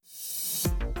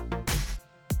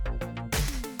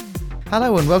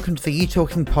Hello and welcome to the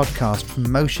E-Talking podcast from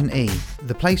Motion E,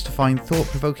 the place to find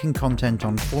thought-provoking content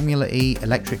on Formula E,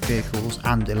 electric vehicles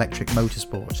and electric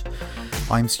motorsport.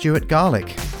 I'm Stuart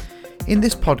Garlick. In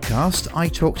this podcast, I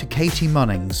talk to Katie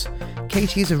Munnings.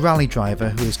 Katie is a rally driver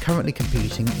who is currently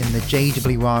competing in the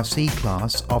JWRC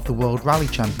class of the World Rally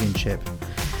Championship.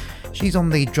 She's on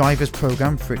the Drivers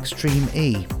Programme for Extreme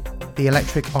E, the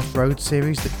electric off-road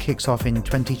series that kicks off in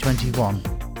 2021.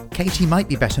 Katie might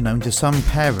be better known to some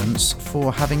parents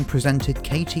for having presented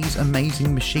Katie's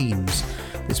Amazing Machines.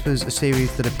 This was a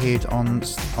series that appeared on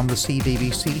the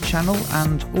CBBC channel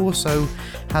and also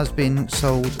has been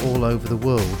sold all over the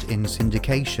world in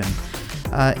syndication.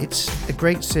 It's a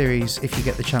great series if you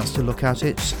get the chance to look at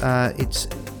it. It's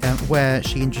where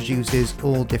she introduces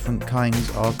all different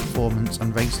kinds of performance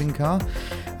and racing car,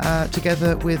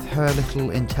 together with her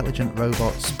little intelligent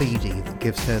robot Speedy that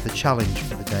gives her the challenge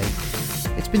for the day.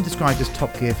 It's been described as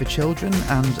Top Gear for children,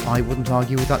 and I wouldn't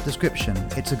argue with that description.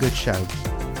 It's a good show.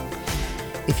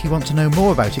 If you want to know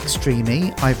more about Extreme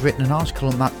E, I've written an article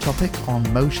on that topic on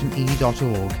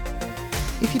motione.org.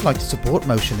 If you'd like to support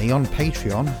Motion E on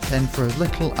Patreon, then for as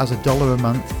little as $1 a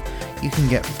month, you can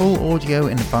get full audio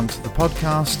in advance of the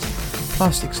podcast,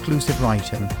 plus exclusive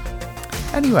writing.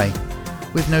 Anyway,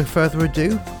 with no further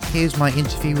ado, here's my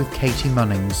interview with Katie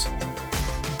Munnings.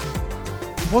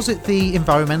 Was it the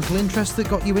environmental interest that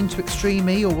got you into Extreme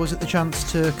E, or was it the chance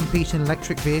to compete in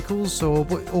electric vehicles, or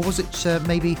was it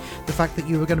maybe the fact that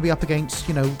you were going to be up against,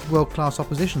 world-class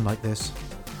opposition like this?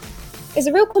 It's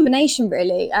a real combination,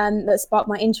 really, that sparked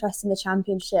my interest in the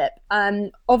championship.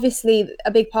 Obviously,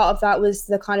 a big part of that was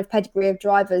the kind of pedigree of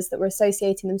drivers that were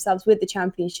associating themselves with the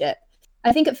championship.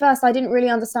 I think at first I didn't really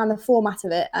understand the format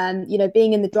of it.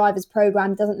 Being in the drivers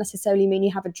program doesn't necessarily mean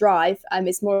you have a drive.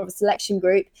 It's more of a selection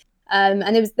group. And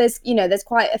there's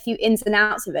quite a few ins and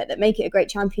outs of it that make it a great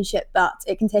championship, but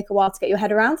it can take a while to get your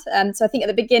head around. So I think at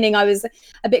the beginning I was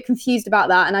a bit confused about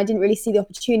that, and I didn't really see the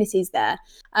opportunities there.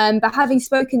 But having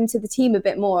spoken to the team a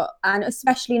bit more, and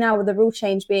especially now with the rule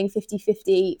change being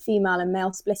 50-50 female and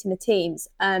male split in the teams,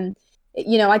 I'd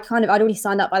already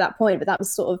signed up by that point, but that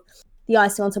was sort of the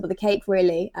icing on top of the cake,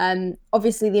 really.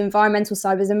 Obviously, the environmental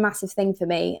side was a massive thing for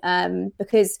me,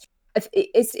 because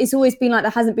it's always been like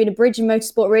there hasn't been a bridge in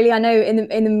motorsport, really. I know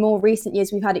in the more recent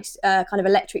years we've had kind of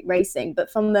electric racing,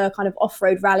 but from the kind of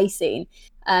off-road rally scene,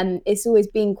 it's always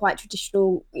been quite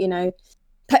traditional,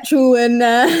 petrol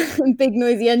and big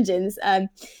noisy engines.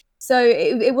 So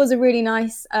it was a really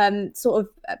nice sort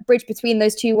of bridge between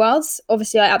those two worlds.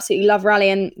 Obviously, I absolutely love rally,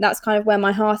 and that's kind of where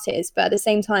my heart is. But at the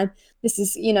same time, this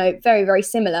is, very, very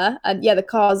similar. The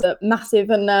cars are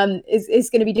massive, and is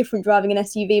going to be different driving an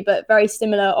SUV, but very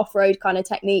similar off-road kind of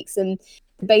techniques, and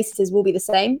the bases will be the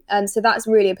same. So that's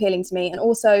really appealing to me. And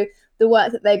also the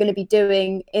work that they're going to be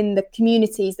doing in the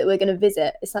communities that we're going to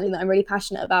visit is something that I'm really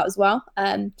passionate about as well.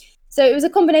 So it was a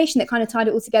combination that kind of tied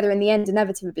it all together in the end,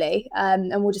 inevitably,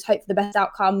 and we'll just hope for the best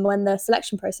outcome when the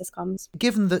selection process comes.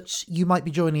 Given that you might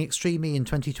be joining Extreme E in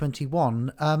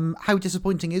 2021, how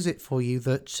disappointing is it for you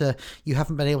that you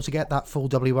haven't been able to get that full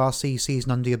WRC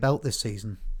season under your belt this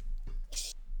season?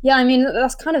 Yeah, I mean,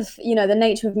 that's kind of, the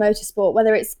nature of motorsport,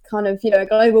 whether it's kind of, a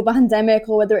global pandemic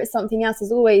or whether it's something else,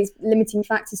 there's always limiting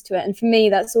factors to it. And for me,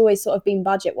 that's always sort of been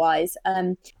budget-wise.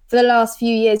 For the last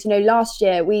few years, last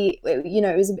year,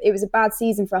 it was a bad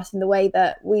season for us in the way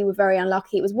that we were very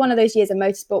unlucky. It was one of those years in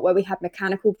motorsport where we had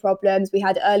mechanical problems, we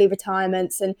had early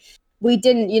retirements, and we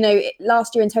didn't,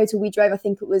 last year in total, we drove, I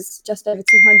think it was just over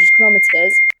 200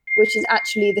 kilometres, which is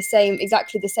actually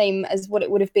exactly the same as what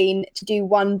it would have been to do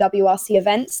one WRC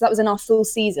event. So that was in our full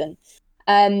season.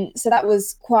 So that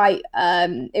was quite,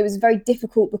 it was very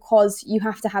difficult because you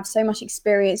have to have so much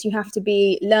experience. You have to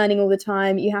be learning all the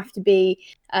time. You have to be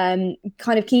kind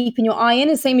of keeping your eye in,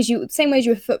 the same way as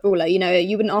you're a footballer.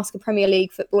 You wouldn't ask a Premier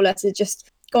League footballer to just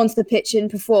go onto the pitch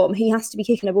and perform. He has to be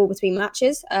kicking a ball between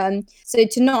matches. So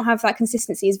to not have that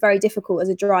consistency is very difficult as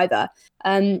a driver.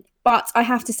 But I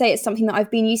have to say it's something that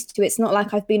I've been used to. It's not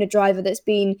like I've been a driver that's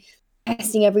been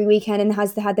testing every weekend and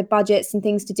has had the budgets and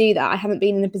things to do that. I haven't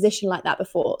been in a position like that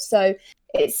before. So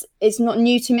it's not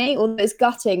new to me, although it's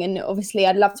gutting. And obviously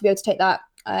I'd love to be able to take that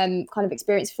kind of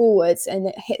experience forwards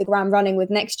and hit the ground running with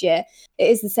next year.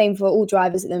 It is the same for all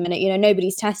drivers at the minute.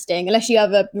 Nobody's testing unless you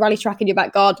have a rally track in your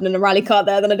back garden and a rally car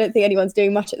there. Then I don't think anyone's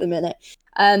doing much at the minute.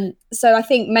 So I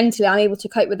think mentally I'm able to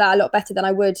cope with that a lot better than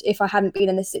I would if I hadn't been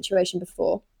in this situation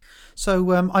before.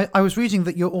 So I was reading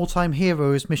that your all-time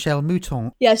hero is Michèle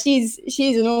Mouton. Yeah, she's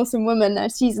an awesome woman.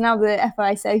 She's now the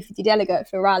FIA safety delegate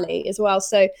for rally as well.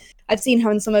 So I've seen her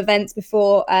in some events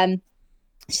before.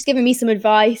 she's given me some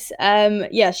advice.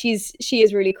 She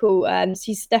is really cool.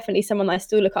 She's definitely someone that I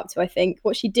still look up to. I think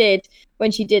what she did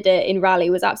when she did it in rally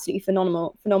was absolutely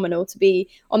phenomenal to be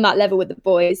on that level with the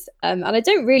boys. And I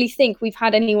don't really think we've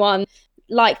had anyone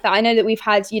like that. I know that we've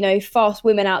had, fast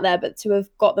women out there, but to have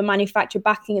got the manufacturer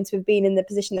backing and to have been in the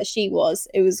position that she was,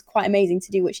 it was quite amazing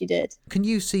to do what she did. Can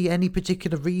you see any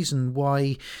particular reason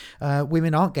why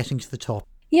women aren't getting to the top?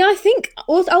 Yeah, I think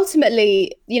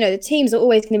ultimately, the teams are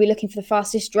always going to be looking for the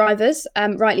fastest drivers,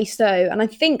 rightly so. And I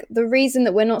think the reason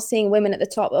that we're not seeing women at the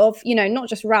top of, not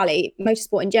just rally,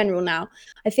 motorsport in general now,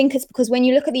 I think it's because when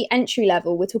you look at the entry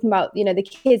level, we're talking about, the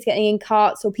kids getting in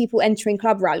karts or people entering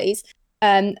club rallies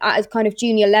at a kind of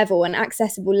junior level and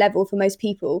accessible level for most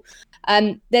people.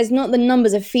 There's not the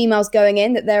numbers of females going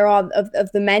in that there are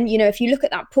of the men. If you look at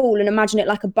that pool and imagine it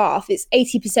like a bath, it's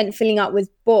 80% filling up with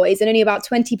boys and only about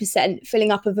 20%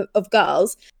 filling up of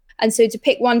girls. And so to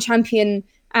pick one champion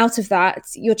out of that,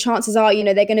 your chances are,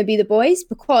 they're going to be the boys,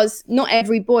 because not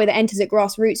every boy that enters at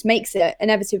grassroots makes it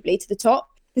inevitably to the top.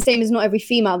 The same as not every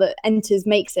female that enters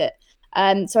makes it.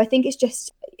 So I think it's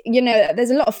just,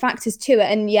 there's a lot of factors to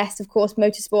it. And yes, of course,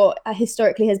 motorsport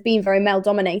historically has been very male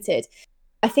dominated.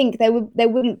 I think I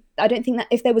don't think that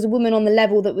if there was a woman on the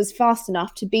level that was fast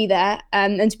enough to be there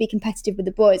and to be competitive with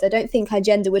the boys, I don't think her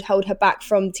gender would hold her back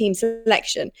from team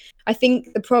selection. I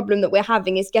think the problem that we're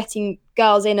having is getting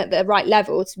girls in at the right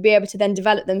level to be able to then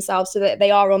develop themselves so that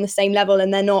they are on the same level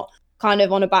and they're not kind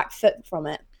of on a back foot from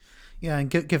it. Yeah,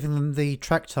 and giving them the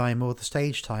track time or the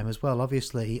stage time as well,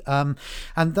 obviously. And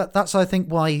that's, I think,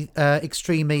 why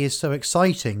Extreme E is so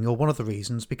exciting, or one of the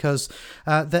reasons, because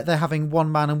they're having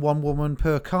one man and one woman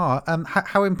per car.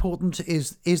 How important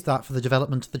is that for the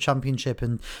development of the championship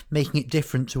and making it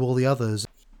different to all the others?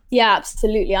 Yeah,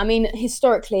 absolutely. I mean,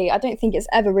 historically, I don't think it's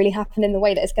ever really happened in the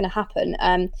way that it's going to happen.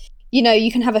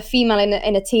 You can have a female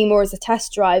in a team or as a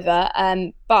test driver,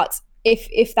 but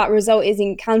if that result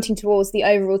isn't counting towards the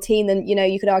overall team, then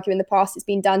you could argue in the past it's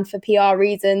been done for PR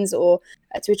reasons or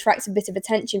to attract a bit of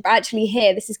attention. But actually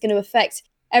here, this is going to affect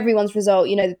everyone's result.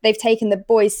 They've taken the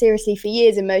boys seriously for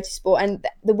years in motorsport, and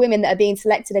the women that are being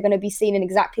selected are going to be seen in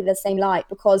exactly the same light,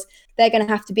 because they're going to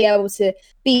have to be able to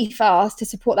be fast to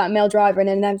support that male driver and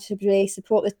inevitably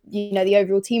support the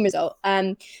overall team result.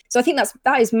 So I think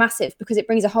that is massive, because it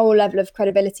brings a whole level of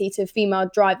credibility to female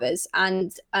drivers,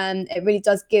 and it really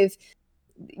does give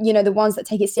the ones that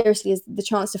take it seriously is the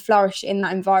chance to flourish in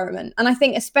that environment. And I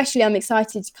think especially I'm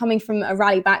excited coming from a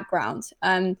rally background.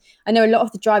 I know a lot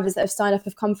of the drivers that have signed up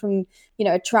have come from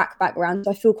a track background.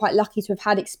 I feel quite lucky to have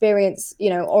had experience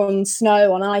on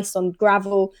snow, on ice, on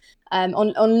gravel,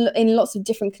 in lots of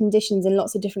different conditions in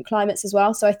lots of different climates as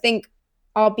well. So I think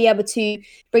I'll be able to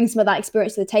bring some of that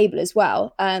experience to the table as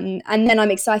well. And then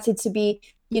I'm excited to be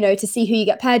to see who you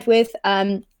get paired with,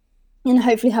 and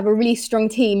hopefully have a really strong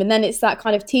team. And then it's that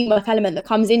kind of teamwork element that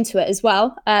comes into it as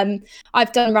well.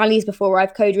 I've done rallies before where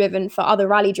I've co-driven for other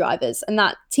rally drivers, and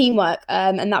that teamwork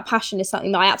and that passion is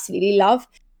something that I absolutely love.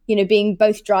 Being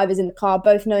both drivers in the car,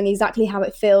 both knowing exactly how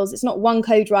it feels. It's not one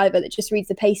co-driver that just reads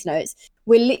the pace notes.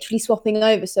 We're literally swapping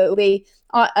over. So it'll be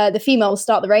the female will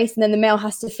start the race and then the male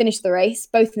has to finish the race,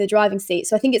 both in the driving seat.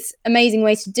 So I think it's an amazing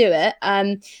way to do it.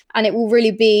 And it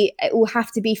will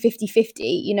have to be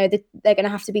 50-50. They're going to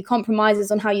have to be compromises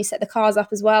on how you set the cars up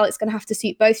as well. It's going to have to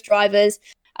suit both drivers.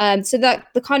 So that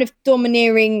the kind of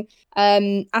domineering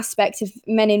aspect of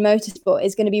men in motorsport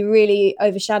is going to be really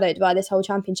overshadowed by this whole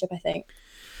championship, I think.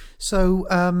 So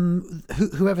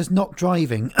whoever's not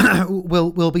driving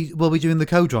will be doing the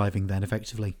co-driving then,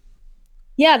 effectively.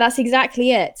 Yeah, that's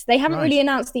exactly it. They haven't really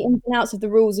announced the ins and outs of the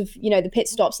rules of the pit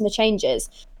stops and the changes,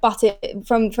 but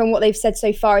from what they've said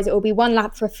so far is it will be 1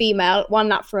 lap for a female, 1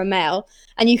 lap for a male,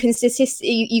 and you can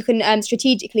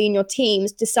strategically in your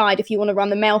teams decide if you want to run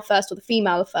the male first or the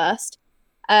female first.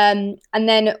 And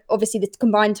then obviously the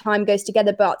combined time goes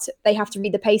together, but they have to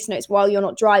read the pace notes while you're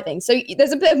not driving. So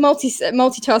there's a bit of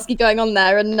multitasking going on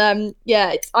there. And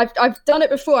I've done it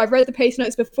before. I've read the pace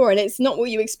notes before, and it's not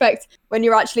what you expect when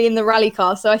you're actually in the rally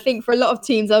car. So I think for a lot of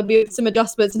teams, there'll be some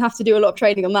adjustments and have to do a lot of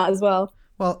training on that as well.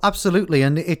 Well, absolutely.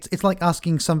 And it's like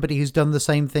asking somebody who's done the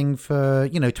same thing for,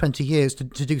 20 years to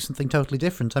do something totally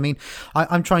different. I mean,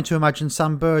 I'm trying to imagine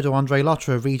Sam Bird or Andre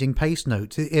Lotterer reading pace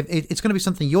notes. It's going to be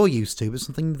something you're used to, but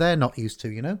something they're not used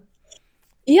to,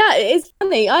 Yeah, it's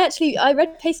funny. I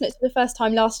read pace notes for the first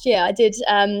time last year. I did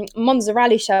Monza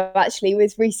Rally Show actually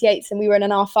with Reece Yates, and we were in an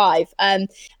R5.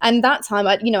 And that time,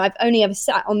 I've only ever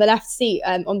sat on the left seat,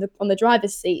 on the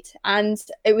driver's seat, and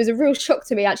it was a real shock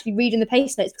to me actually reading the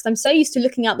pace notes, because I'm so used to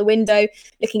looking out the window,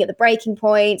 looking at the braking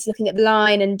points, looking at the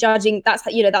line, and judging.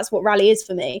 That's what rally is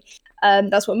for me.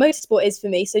 That's what motorsport is for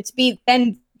me. So to be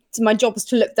then, my job was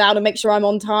to look down and make sure I'm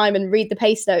on time and read the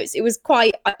pace notes. It was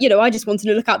quite, I just wanted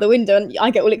to look out the window and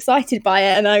I get all excited by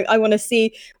it. And I want to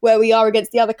see where we are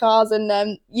against the other cars.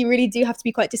 And you really do have to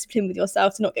be quite disciplined with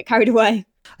yourself to not get carried away.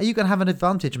 Are you going to have an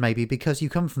advantage maybe because you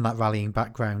come from that rallying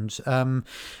background?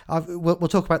 We'll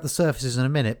talk about the surfaces in a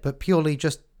minute, but purely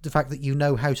just the fact that you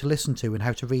know how to listen to and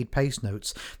how to read pace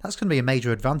notes, that's going to be a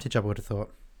major advantage, I would have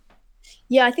thought.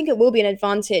 Yeah, I think it will be an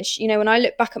advantage. When I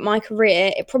look back at my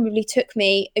career, it probably took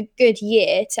me a good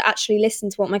year to actually listen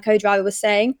to what my co-driver was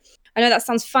saying. I know that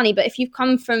sounds funny, but if you've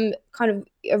come from kind of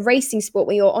a racing sport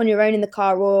where you're on your own in the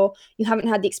car or you haven't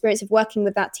had the experience of working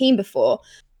with that team before,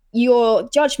 your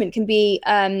judgment can be,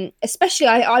 especially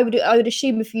I would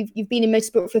assume if you've been in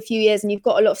motorsport for a few years and you've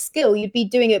got a lot of skill, you'd be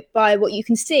doing it by what you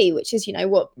can see, which is,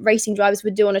 what racing drivers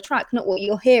would do on a track, not what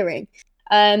you're hearing.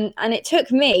 And it took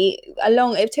me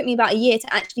about a year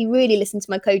to actually really listen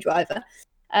to my co-driver,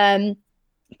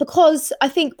 because I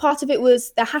think part of it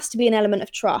was there has to be an element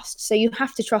of trust. So you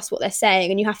have to trust what they're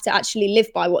saying and you have to actually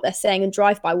live by what they're saying and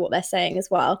drive by what they're saying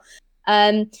as well.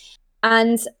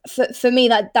 And for me,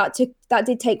 that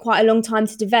did take quite a long time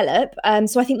to develop.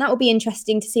 So I think that will be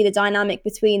interesting to see the dynamic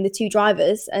between the two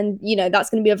drivers. And,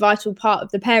 that's going to be a vital part of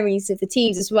the pairings of the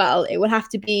teams as well. It will have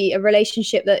to be a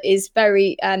relationship that is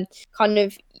very kind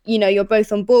of, you're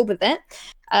both on board with it.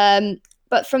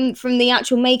 But from the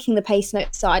actual making the pace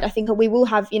note side, I think we will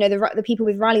have, the people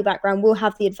with rally background will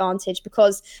have the advantage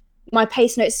because my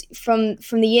pace notes from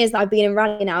the years that I've been in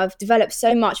rally now, I've developed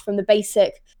so much from the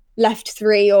basic left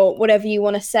 3 or whatever you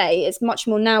want to say. It's much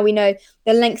more now. We know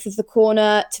the length of the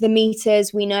corner to the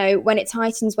meters. We know when it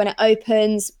tightens, when it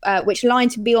opens, which line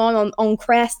to be on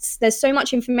crests. There's so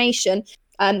much information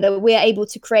that we're able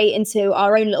to create into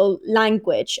our own little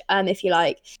language, if you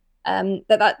like.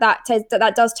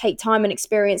 That does take time and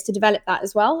experience to develop that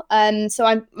as well. So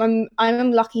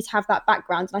I'm lucky to have that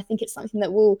background, and I think it's something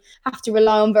that we'll have to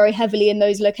rely on very heavily in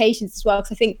those locations as well.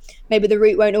 Because I think maybe the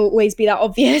route won't always be that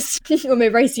obvious when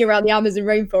we're racing around the Amazon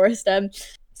rainforest.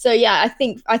 So yeah,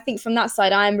 I think from that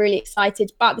side, I am really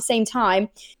excited. But at the same time,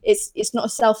 it's not a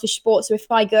selfish sport. So if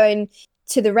I go in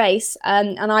to the race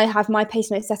and I have my pace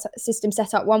note system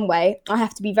set up one way, I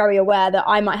have to be very aware that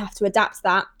I might have to adapt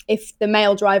that if the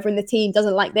male driver in the team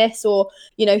doesn't like this, or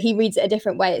he reads it a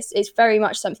different way. It's very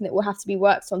much something that will have to be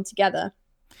worked on together.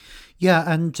 Yeah,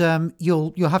 and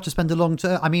you'll have to spend a long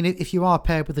time. I mean, if you are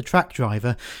paired with a track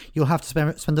driver, you'll have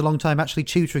to spend a long time actually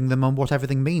tutoring them on what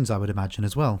everything means, I would imagine,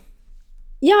 as well.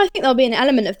 Yeah, I think there'll be an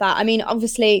element of that. I mean,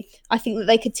 obviously, I think that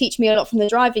they could teach me a lot from the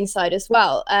driving side as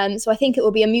well. So I think it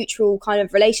will be a mutual kind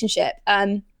of relationship.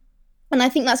 And I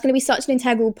think that's going to be such an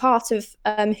integral part of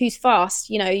who's fast.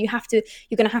 You're going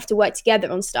to have to work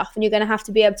together on stuff, and you're going to have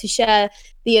to be able to share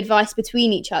the advice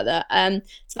between each other. So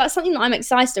that's something that I'm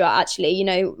excited about, actually.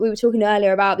 We were talking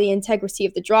earlier about the integrity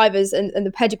of the drivers and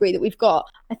the pedigree that we've got.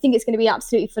 I think it's going to be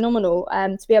absolutely phenomenal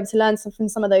to be able to learn from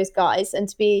some of those guys and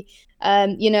to be,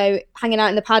 hanging out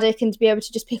in the paddock and to be able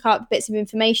to just pick up bits of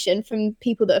information from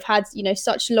people that have had,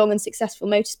 such long and successful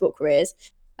motorsport careers.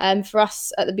 For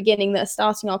us at the beginning that are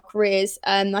starting our careers,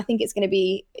 I think it's going to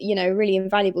be, really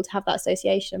invaluable to have that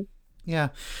association. Yeah.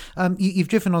 You've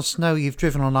driven on snow, you've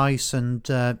driven on ice and,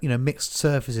 mixed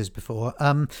surfaces before.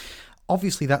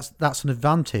 Obviously, that's an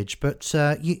advantage, but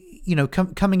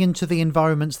coming into the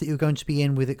environments that you're going to be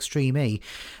in with Extreme E,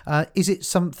 is it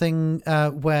something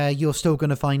where you're still going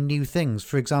to find new things?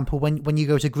 For example, when you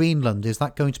go to Greenland, is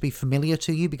that going to be familiar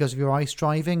to you because of your ice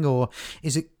driving, or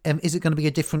is it going to be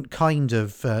a different kind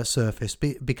of surface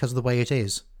because of the way it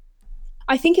is?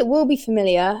 I think it will be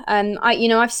familiar.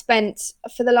 I've spent,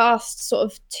 for the last sort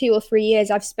of 2 or 3 years,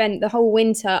 I've spent the whole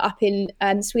winter up in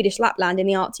Swedish Lapland in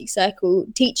the Arctic Circle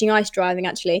teaching ice driving,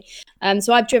 actually.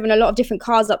 So I've driven a lot of different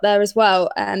cars up there as well.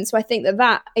 So I think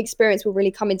that experience will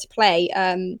really come into play.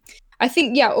 I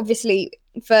think, obviously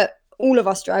for all of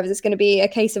us drivers, it's going to be a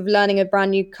case of learning a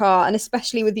brand new car, and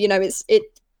especially with,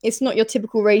 it's not your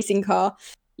typical racing car.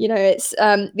 It's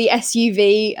the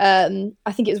SUV.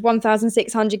 I think it's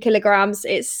 1,600 kilograms.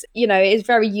 It's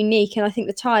very unique, and I think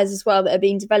the tires as well that are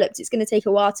being developed, it's going to take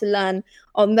a while to learn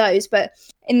on those. But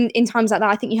in times like that,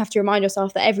 I think you have to remind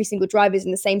yourself that every single driver is in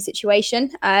the same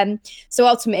situation. So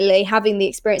ultimately, having the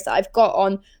experience that I've got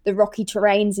on the rocky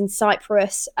terrains in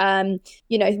Cyprus,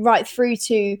 right through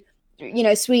to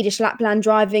Swedish Lapland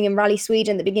driving and Rally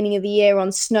Sweden at the beginning of the year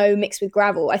on snow mixed with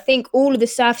gravel. I think all of the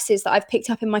surfaces that I've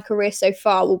picked up in my career so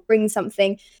far will bring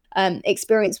something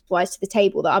experience-wise to the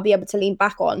table that I'll be able to lean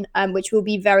back on, which will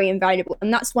be very invaluable.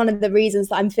 And that's one of the reasons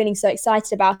that I'm feeling so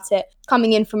excited about it,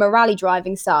 coming in from a rally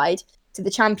driving side. to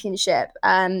the championship.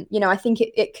 I think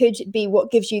it could be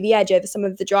what gives you the edge over some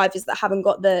of the drivers that haven't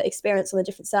got the experience on the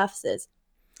different surfaces.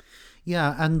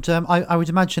 Yeah, and I would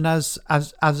imagine as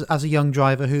a young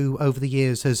driver who over the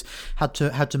years has had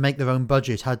to make their own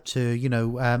budget, had to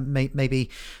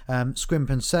maybe scrimp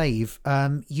and save.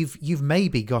 You've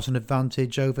maybe got an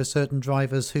advantage over certain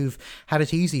drivers who've had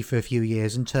it easy for a few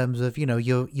years in terms of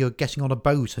you're getting on a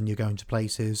boat and you're going to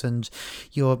places and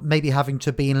you're maybe having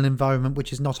to be in an environment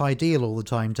which is not ideal all the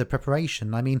time to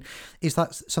preparation. I mean, is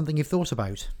that something you've thought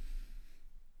about?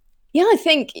 Yeah, I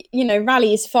think,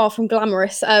 rally is far from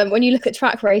glamorous. When you look at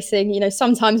track racing,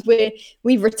 sometimes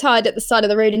we've retired at the side of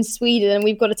the road in Sweden and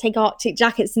we've got to take Arctic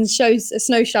jackets and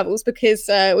snow shovels because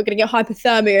we're going to get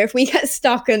hypothermia if we get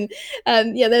stuck. And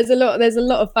there's a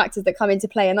lot of factors that come into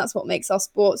play, and that's what makes our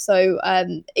sport so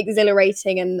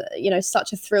exhilarating and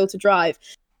such a thrill to drive.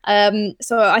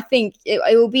 So I think it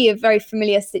will be a very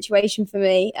familiar situation for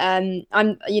me.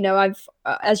 I've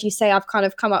as you say, I've kind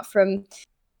of come up from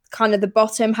kind of the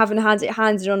bottom, haven't had it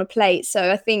handed on a plate. So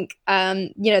I think,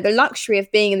 the luxury of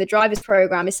being in the drivers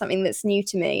program is something that's new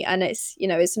to me. And it's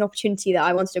an opportunity that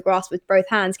I wanted to grasp with both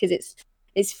hands because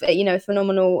it's a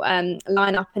phenomenal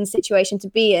lineup and situation to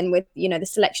be in with, the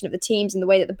selection of the teams and the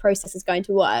way that the process is going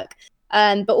to work.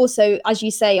 But also, as you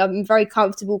say, I'm very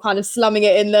comfortable kind of slumming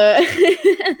it in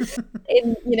the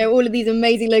in all of these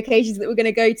amazing locations that we're going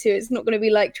to go to. It's not going to be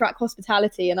like track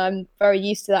hospitality, and I'm very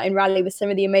used to that in rally with some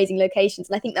of the amazing locations.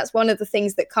 And I think that's one of the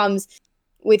things that comes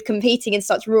with competing in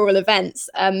such rural events,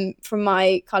 from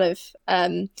my kind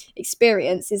of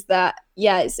experience, is that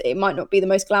it might not be the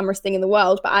most glamorous thing in the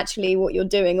world, but actually what you're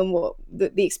doing and what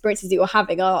the experiences that you're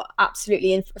having are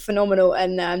absolutely phenomenal.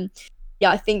 And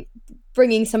I think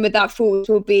bringing some of that forward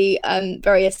will be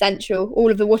very essential.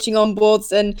 All of the watching on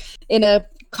boards and in a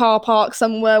car park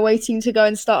somewhere waiting to go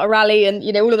and start a rally and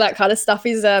all of that kind of stuff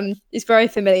is very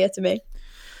familiar to me.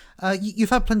 You've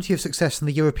had plenty of success in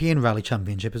the European Rally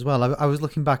Championship as well. I was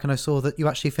looking back and I saw that you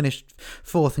actually finished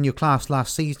fourth in your class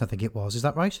last season, I think it was. Is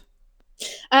that right?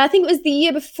 I think it was the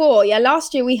year before. Yeah,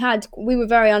 last year we were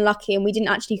very unlucky and we didn't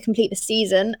actually complete the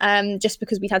season just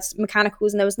because we'd had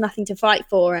mechanicals and there was nothing to fight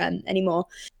for anymore.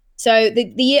 So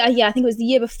the year, I think it was the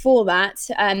year before that.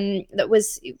 It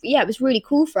was really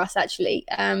cool for us actually.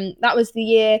 That was the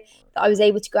year that I was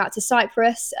able to go out to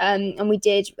Cyprus, and we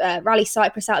did Rally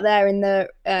Cyprus out there in the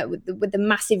with the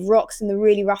massive rocks and the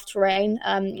really rough terrain.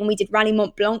 And we did Rally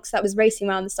Mont Blanc. So that was racing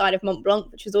around the side of Mont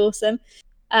Blanc, which was awesome.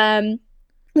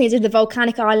 We did the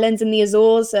volcanic islands and the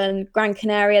Azores and Gran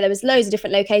Canaria. There was loads of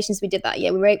different locations we did that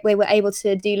year. We were able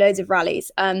to do loads of rallies.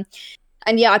 And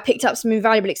I picked up some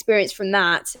invaluable experience from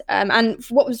that. And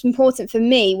what was important for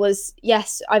me was,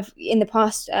 yes, I've in the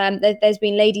past, there's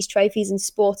been ladies' trophies in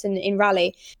sport and in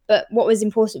rally. But what was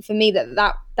important for me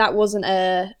that wasn't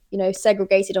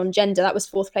segregated on gender. That was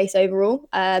fourth place overall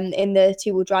in the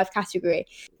two-wheel drive category.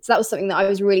 So that was something that I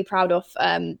was really proud of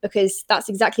because that's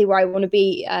exactly where I want to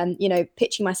be,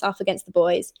 pitching myself against the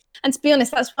boys. And to be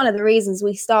honest, that's one of the reasons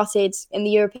we started in the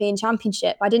European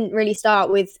Championship. I didn't really start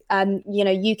with,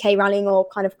 UK rallying or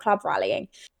kind of club rallying.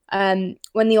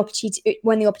 When the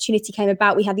opportunity came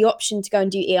about, we had the option to go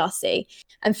and do ERC.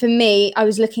 And for me, I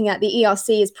was looking at the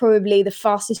ERC as probably the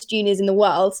fastest juniors in the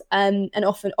world. And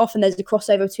often there's a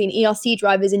crossover between ERC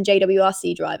drivers and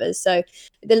JWRC drivers. So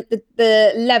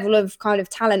the level of kind of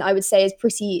talent, I would say, is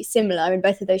pretty similar in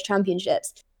both of those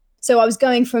championships. So I was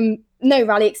going from no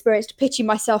rally experience to pitching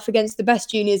myself against the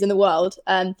best juniors in the world.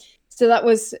 So that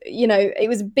was, it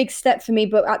was a big step for me.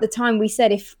 But at the time we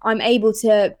said, if I'm able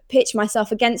to pitch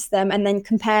myself against them and then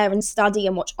compare and study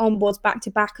and watch onboards back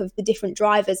to back of the different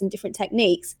drivers and different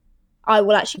techniques, I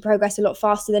will actually progress a lot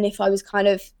faster than if I was kind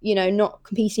of, not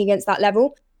competing against that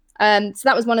level. So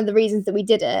that was one of the reasons that we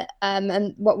did it.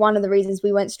 And one of the reasons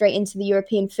we went straight into the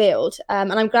European field.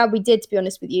 And I'm glad we did, to be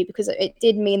honest with you, because it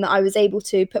did mean that I was able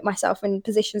to put myself in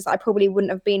positions that I probably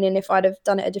wouldn't have been in if I'd have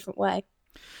done it a different way.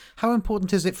 How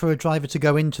important is it for a driver to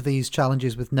go into these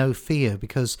challenges with no fear?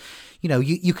 Because,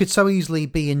 you could so easily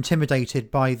be intimidated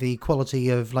by the quality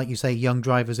of, like you say, young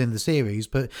drivers in the series,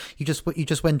 but you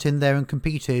just went in there and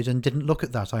competed and didn't look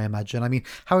at that, I imagine. I mean,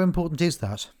 how important is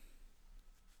that?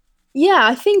 Yeah,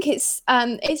 I think it's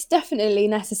definitely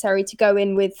necessary to go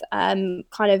in with kind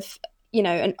of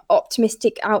an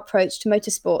optimistic approach to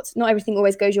motorsports. Not everything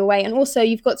always goes your way. And also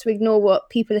you've got to ignore what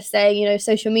people are saying,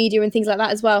 social media and things like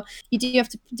that as well. You do have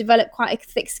to develop quite a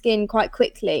thick skin quite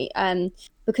quickly.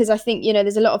 Because I think,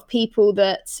 there's a lot of people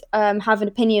that have an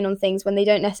opinion on things when they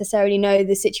don't necessarily know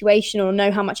the situation or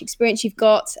know how much experience you've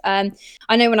got. I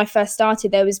know when I first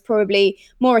started, there was probably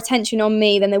more attention on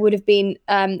me than there would have been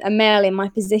a male in my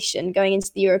position going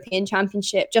into the European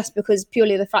Championship, just because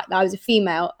purely of the fact that I was a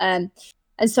female. And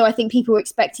so I think people were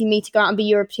expecting me to go out and be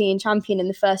European champion in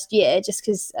the first year just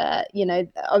because, I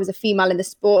was a female in the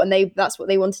sport and that's what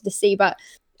they wanted to see. But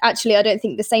actually, I don't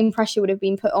think the same pressure would have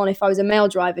been put on if I was a male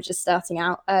driver just starting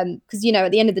out. Because,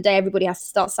 at the end of the day, everybody has to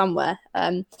start somewhere.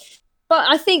 But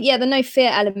I think, the no fear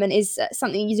element is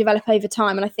something you develop over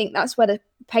time. And I think that's where the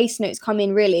pace notes come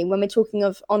in, really, when we're talking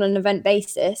of on an event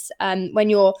basis. When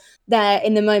you're there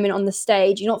in the moment on the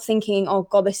stage, you're not thinking, oh,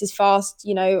 God, this is fast.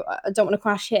 I don't want to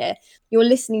crash here. You're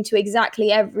listening to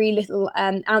exactly every little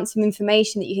ounce of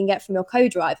information that you can get from your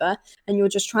co-driver. And you're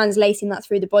just translating that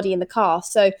through the body in the car.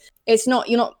 So it's not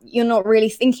you're not really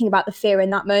thinking about the fear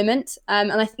in that moment.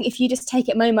 And I think if you just take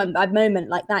it moment by moment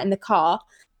like that in the car,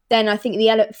 then I think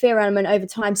the fear element over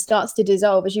time starts to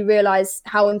dissolve as you realise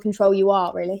how in control you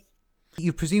are, really.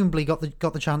 You presumably got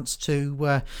the chance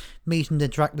to meet and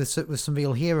interact with some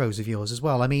real heroes of yours as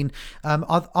well. I mean,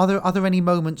 are there any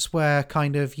moments where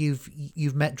kind of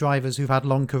you've met drivers who've had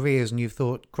long careers and you've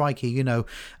thought, crikey,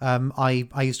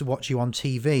 I used to watch you on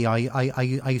TV.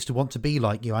 I used to want to be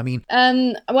like you. I mean,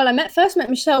 well, I first met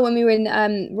Michelle when we were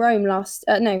in Rome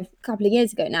a couple of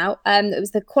years ago now. It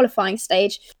was the qualifying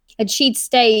stage. And she'd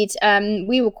stayed.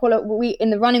 We in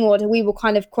the running order. We were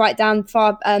kind of quite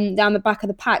far down the back of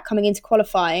the pack coming into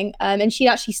qualifying. And she'd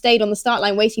actually stayed on the start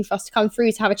line waiting for us to come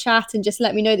through to have a chat and just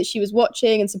let me know that she was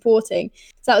watching and supporting.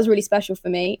 So that was really special for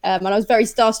me. And I was very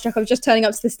starstruck. I was just turning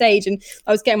up to the stage and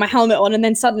I was getting my helmet on, and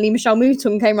then suddenly Michelle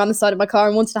Mouton came around the side of my car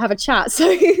and wanted to have a chat.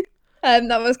 So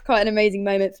that was quite an amazing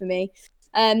moment for me.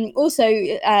 Also,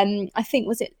 I think,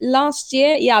 was it last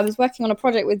year? Yeah, I was working on a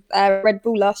project with Red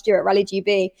Bull last year at Rally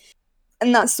GB,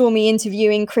 and that saw me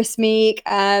interviewing Chris Meek.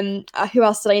 Who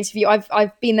else did I interview?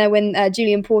 I've been there when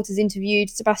Julian Porter's interviewed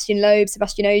Sebastian Loeb,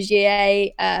 Sebastian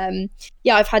Ogier.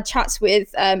 I've had chats with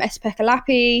Esa-Pekka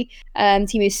Lappi,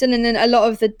 Timo Sunninen, a lot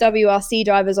of the WRC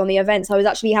drivers on the events. I was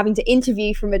actually having to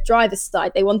interview from a driver's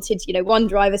side. They wanted, one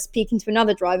driver speaking to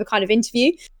another driver kind of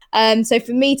interview. So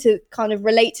for me to kind of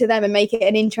relate to them and make it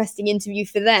an interesting interview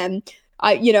for them,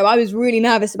 I was really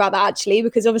nervous about that, actually,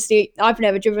 because obviously I've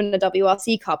never driven a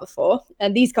WRC car before.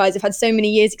 And these guys have had so many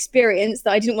years experience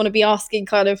that I didn't want to be asking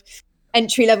kind of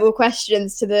entry level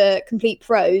questions to the complete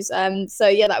pros.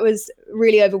 That was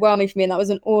really overwhelming for me. And that was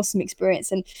an awesome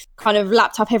experience, and kind of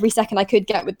lapped up every second I could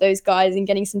get with those guys and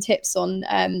getting some tips on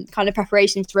kind of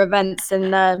preparation for events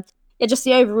and just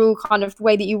the overall kind of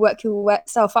way that you work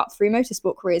yourself up through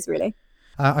motorsport careers, really.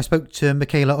 I spoke to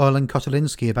Michaela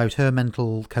Orlan-Kotolinsky about her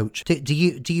mental coach. Do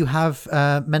you have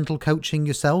mental coaching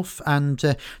yourself, and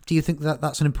do you think that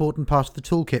that's an important part of the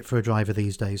toolkit for a driver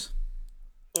these days?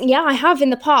 Yeah, I have in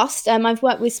the past. I've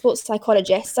worked with sports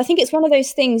psychologists. I think it's one of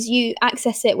those things, you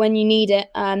access it when you need it,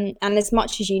 and as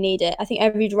much as you need it. I think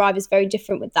every driver is very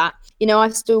different with that.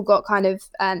 I've still got kind of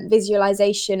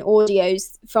visualization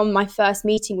audios from my first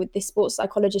meeting with this sports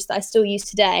psychologist that I still use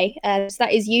today. So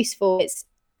that is useful.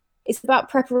 It's about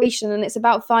preparation, and it's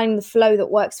about finding the flow that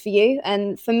works for you.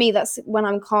 And for me, that's when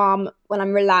I'm calm, when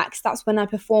I'm relaxed, that's when I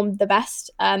perform the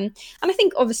best. And I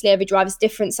think obviously every driver's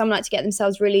different. Some like to get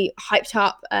themselves really hyped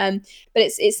up, but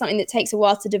it's something that takes a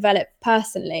while to develop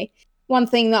personally. One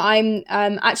thing that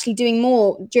I'm actually doing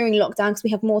more during lockdown, because we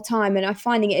have more time, and I'm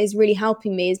finding it is really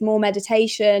helping me, is more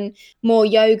meditation, more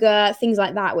yoga, things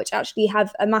like that, which actually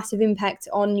have a massive impact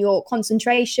on your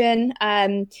concentration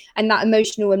and that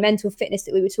emotional and mental fitness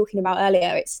that we were talking about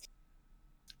earlier.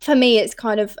 For me, it's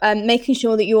kind of making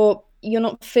sure that you're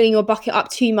not filling your bucket up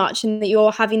too much, and that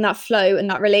you're having that flow and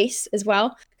that release as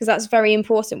well, because that's very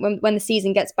important when the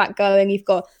season gets back going. You've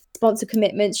got sponsor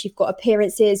commitments, you've got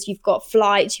appearances, you've got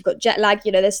flights, you've got jet lag.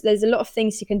 There's a lot of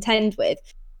things to contend with,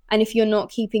 and if you're not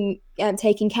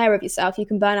taking care of yourself, you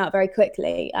can burn out very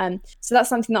quickly. So that's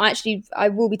something that I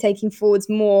will be taking forwards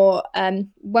more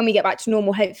when we get back to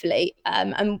normal, hopefully.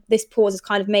 And this pause has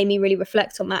kind of made me really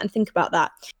reflect on that and think about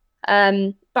that.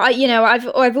 But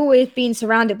I've always been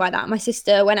surrounded by that. My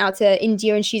sister went out to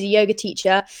India and she's a yoga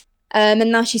teacher.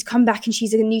 And now she's come back and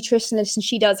she's a nutritionist and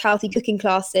she does healthy cooking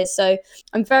classes. So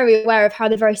I'm very aware of how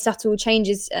the very subtle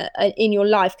changes in your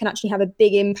life can actually have a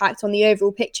big impact on the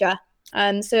overall picture.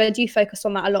 So I do focus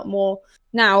on that a lot more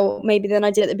now, maybe than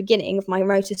I did at the beginning of my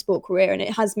motorsport career. And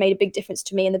it has made a big difference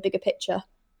to me in the bigger picture.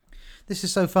 This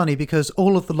is so funny because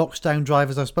all of the lockdown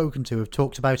drivers I've spoken to have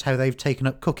talked about how they've taken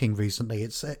up cooking recently.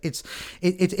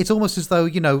 It's almost as though,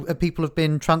 people have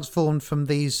been transformed from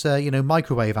these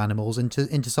microwave animals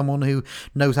into someone who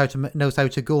knows how to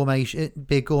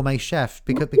be a gourmet chef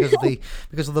because of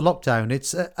the lockdown.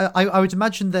 It's I would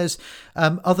imagine there's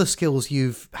other skills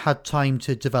you've had time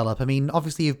to develop. I mean,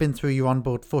 obviously you've been through your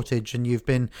onboard footage and you've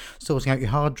been sorting out your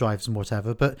hard drives and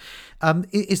whatever. But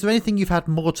is there anything you've had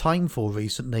more time for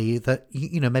recently that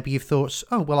maybe you've thought,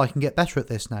 oh well, I can get better at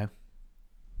this now?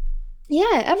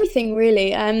 Yeah, everything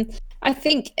really. I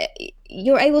think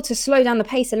you're able to slow down the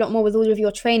pace a lot more with all of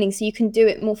your training, so you can do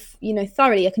it more,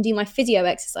 thoroughly. I can do my physio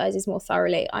exercises more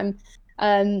thoroughly. I'm,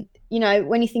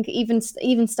 when you think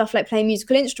even stuff like playing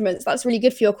musical instruments, that's really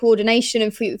good for your coordination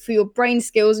and for your brain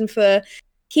skills and for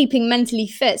keeping mentally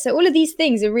fit. So all of these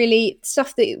things are really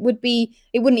stuff that it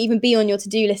wouldn't even be on your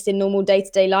to-do list in normal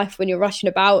day-to-day life when you're rushing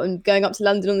about and going up to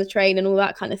London on the train and all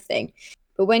that kind of thing.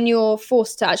 But when you're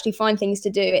forced to actually find things to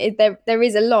do, there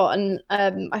is a lot. And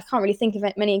I can't really think of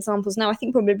many examples now. I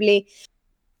think probably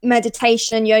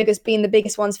meditation and yoga's been the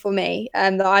biggest ones for me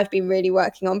that I've been really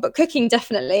working on. But cooking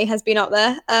definitely has been up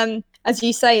there. As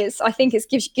you say, I think it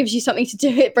gives you something to do.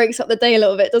 It breaks up the day a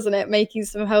little bit, doesn't it? Making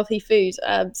some healthy food.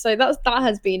 So that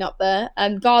has been up there.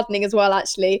 And gardening as well,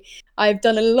 actually. I've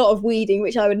done a lot of weeding,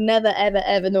 which I would never, ever,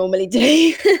 ever normally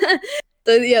do.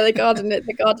 So yeah, the garden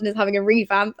is having a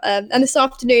revamp. And this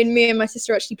afternoon, me and my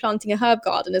sister are actually planting a herb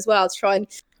garden as well to try and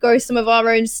grow some of our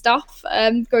own stuff,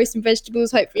 grow some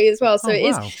vegetables hopefully as well. So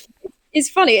it's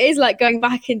funny. It is like going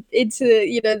back into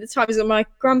the times that my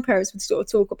grandparents would sort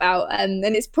of talk about, and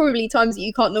it's probably times that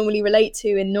you can't normally relate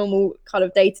to in normal kind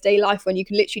of day-to-day life when you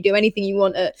can literally do anything you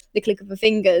want at the click of the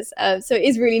fingers. So it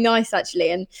is really nice actually,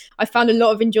 and I found a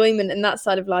lot of enjoyment in that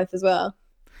side of life as well.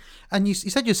 And you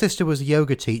said your sister was a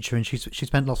yoga teacher and she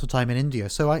spent lots of time in India.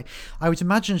 So I would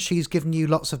imagine she's given you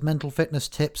lots of mental fitness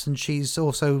tips, and she's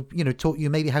also, taught you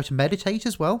maybe how to meditate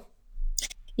as well.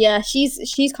 Yeah,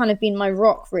 she's kind of been my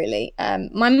rock, really.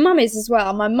 My mum is as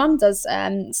well. My mum does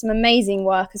some amazing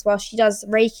work as well. She does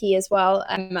Reiki as well,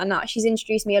 and that she's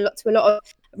introduced me to a lot of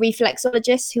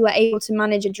reflexologists who are able to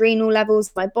manage adrenal levels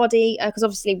of my body, because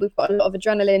obviously we've got a lot of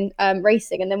adrenaline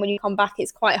racing, and then when you come back,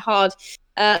 it's quite hard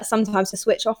sometimes to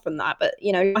switch off from that. But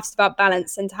life's about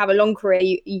balance, and to have a long career,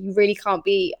 you really can't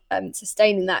be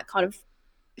sustaining that kind of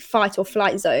fight or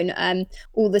flight zone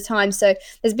all the time. So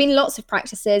there's been lots of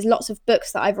practices, lots of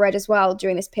books that I've read as well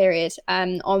during this period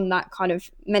on that kind of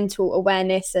mental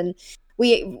awareness. And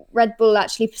Red Bull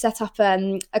actually set up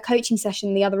a coaching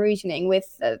session the other evening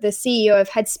with the CEO of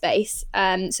Headspace.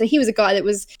 So he was a guy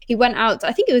he went out,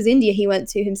 I think it was India he went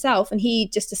to himself, and he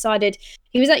just decided,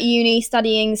 he was at uni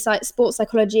studying sports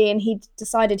psychology, and he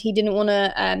decided he didn't want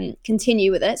to continue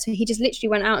with it. So he just literally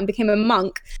went out and became a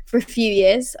monk for a few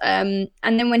years. And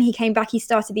then when he came back, he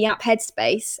started the app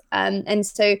Headspace. And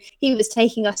so he was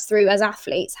taking us through as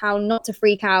athletes how not to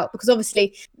freak out, because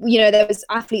obviously, there was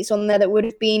athletes on there that would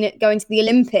have been going to the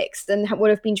Olympics and would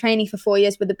have been training for 4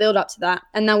 years with the build up to that.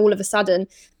 And now all of a sudden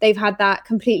they've had that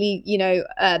completely,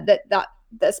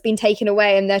 that's been taken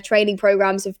away, and their training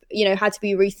programs have had to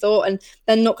be rethought, and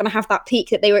they're not going to have that peak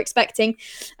that they were expecting.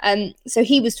 So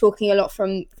he was talking a lot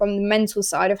from the mental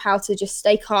side of how to just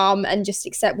stay calm and just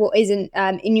accept what isn't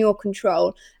in your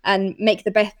control and make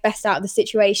the best out of the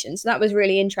situation. So that was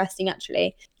really interesting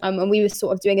actually. And we were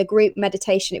sort of doing a group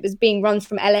meditation. It was being run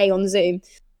from LA on Zoom.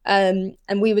 And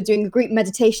we were doing a group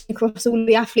meditation across all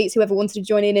the athletes who ever wanted to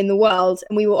join in the world,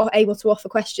 and we were able to offer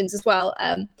questions as well.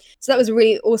 So that was a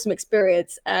really awesome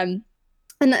experience. And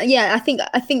I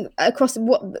think across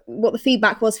what the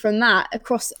feedback was from that,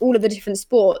 across all of the different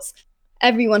sports,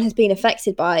 everyone has been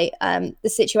affected by the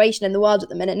situation in the world at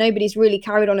the minute. Nobody's really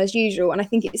carried on as usual, and I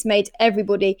think it's made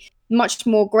everybody much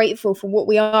more grateful for what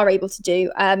we are able to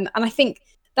do. And I think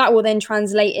that will then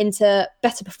translate into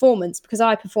better performance, because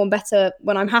I perform better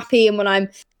when I'm happy and when I'm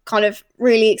kind of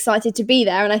really excited to be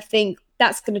there. And I think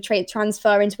that's going to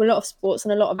transfer into a lot of sports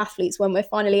and a lot of athletes when we're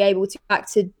finally able to back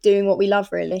to doing what we love,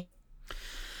 really.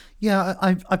 Yeah,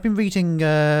 I've been reading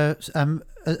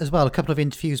as well a couple of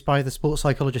interviews by the sports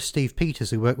psychologist Steve Peters,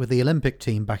 who worked with the Olympic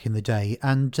team back in the day,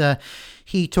 and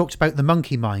he talked about the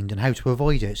monkey mind and how to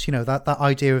avoid it. That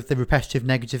idea of the repetitive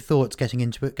negative thoughts getting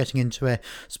into a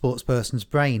sports person's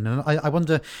brain. And I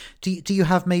wonder, do you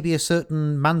have maybe a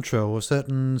certain mantra or a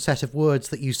certain set of words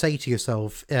that you say to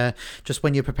yourself just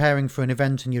when you're preparing for an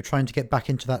event and you're trying to get back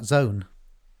into that zone?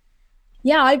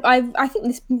 Yeah, I think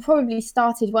this probably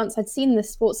started once I'd seen the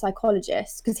sports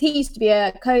psychologist, because he used to be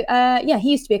a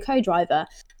co-driver,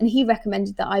 and he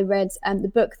recommended that I read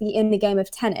the book The Inner Game of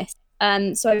Tennis.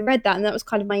 So I read that, and that was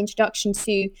kind of my introduction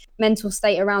to mental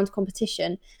state around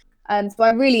competition. So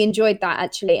I really enjoyed that,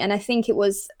 actually. And I think it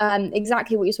was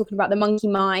exactly what you're talking about, the monkey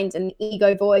mind and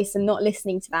ego voice, and not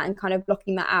listening to that and kind of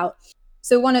blocking that out.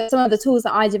 So some of the tools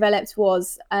that I developed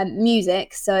was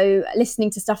music. So listening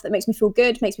to stuff that makes me feel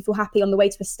good, makes me feel happy on the way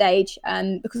to a stage.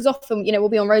 Because often, we'll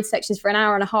be on road sections for an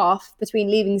hour and a half between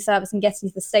leaving the service and getting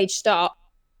to the stage start.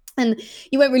 And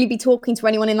you won't really be talking to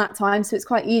anyone in that time. So it's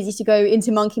quite easy to go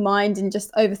into monkey mind and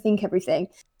just overthink everything.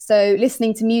 So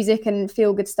listening to music and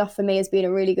feel good stuff for me has been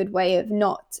a really good way of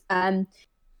not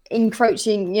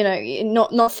encroaching,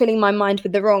 not filling my mind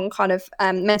with the wrong kind of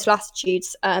mental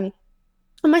attitudes.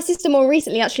 And my sister more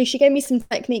recently, actually, she gave me some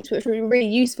techniques which were really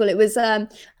useful. It was a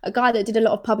guy that did a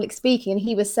lot of public speaking, and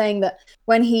he was saying that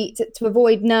when to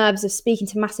avoid nerves of speaking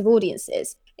to massive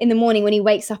audiences, in the morning when he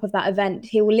wakes up of that event,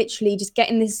 he will literally just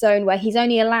get in this zone where he's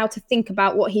only allowed to think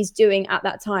about what he's doing at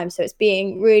that time. So it's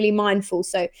being really mindful.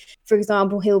 So, for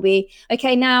example, he'll be,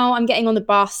 okay, now I'm getting on the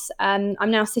bus. I'm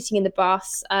now sitting in the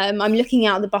bus. I'm looking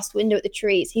out the bus window at the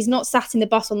trees. He's not sat in the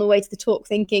bus on the way to the talk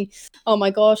thinking, oh my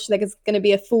gosh, there's going to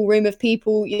be a full room of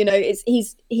people.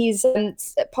 He's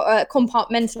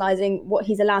compartmentalizing what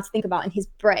he's allowed to think about in his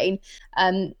brain.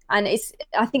 And I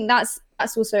think that's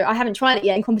also, I haven't tried it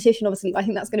yet in competition, obviously, but I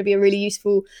think that's going to be a really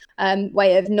useful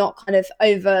way of not kind of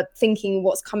overthinking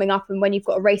what's coming up. And when you've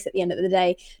got a race at the end of the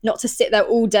day, not to sit there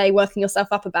all day working yourself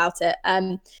up about it.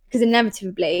 Because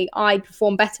inevitably I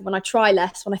perform better when I try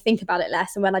less, when I think about it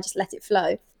less, and when I just let it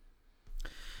flow.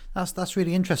 That's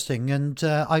really interesting, and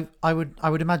I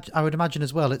would imagine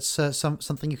as well. It's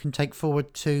something you can take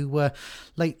forward to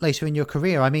later in your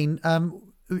career. I mean,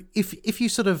 if you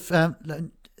sort of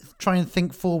try and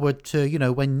think forward to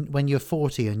when you're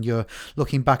 40 and you're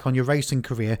looking back on your racing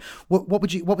career, what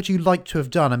would you like to have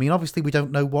done? I mean, obviously we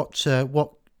don't know what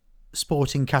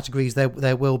sporting categories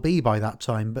there will be by that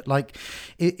time, but like,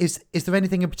 is there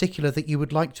anything in particular that you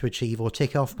would like to achieve or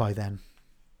tick off by then?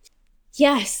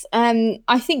 Yes,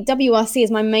 I think WRC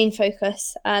is my main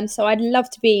focus. So I'd love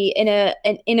to be in a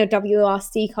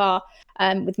WRC car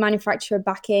with manufacturer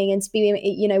backing, and to be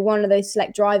one of those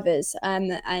select drivers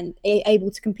and able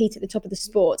to compete at the top of the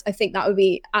sport. I think that would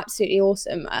be absolutely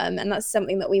awesome, and that's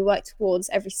something that we work towards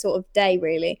every sort of day,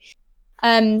 really.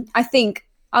 I think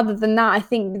other than that, I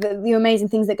think the amazing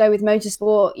things that go with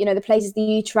motorsport, the places that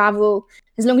you travel,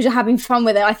 as long as you're having fun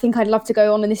with it, I think I'd love to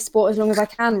go on in this sport as long as I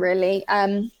can, really.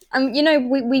 And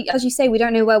we as you say, we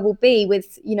don't know where we'll be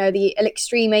with the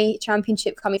Extreme A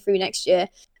Championship coming through next year.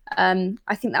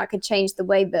 I think that could change the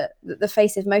way that the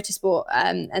face of motorsport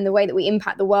and the way that we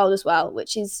impact the world as well,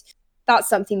 that's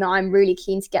something that I'm really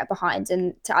keen to get behind,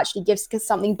 and to actually give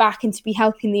something back, and to be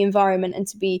helping the environment, and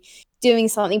to be doing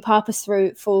something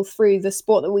purposeful through the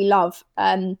sport that we love,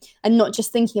 and not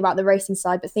just thinking about the racing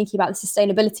side, but thinking about the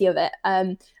sustainability of it,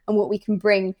 and what we can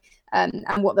bring.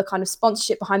 And what the kind of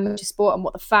sponsorship behind motorsport and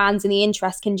what the fans and the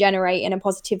interest can generate in a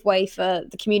positive way for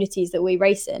the communities that we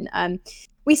race in.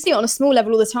 We see it on a small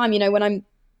level all the time. When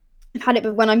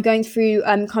I'm going through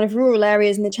kind of rural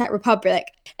areas in the Czech Republic,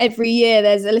 every year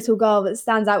there's a little girl that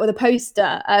stands out with a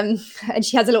poster, and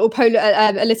she has a little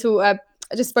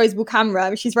disposable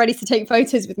camera. She's ready to take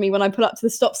photos with me when I pull up to the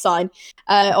stop sign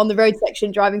on the road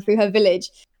section driving through her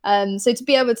village. So to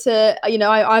be able to,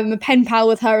 I'm a pen pal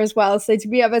with her as well. So to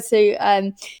be able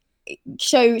to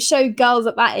show girls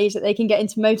at that age that they can get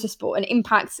into motorsport and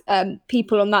impact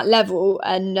people on that level,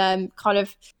 and kind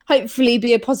of hopefully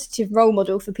be a positive role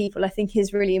model for people, I think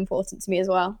is really important to me as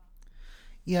well.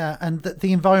 Yeah, and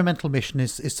the environmental mission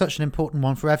is such an important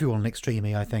one for everyone in Extreme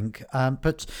E, I think.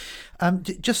 But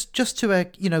just to a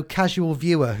casual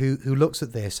viewer who looks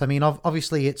at this, I mean,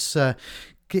 obviously it's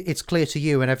clear to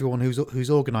you and everyone who's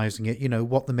organising it,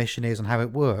 what the mission is and how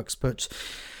it works. But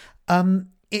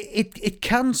it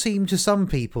can seem to some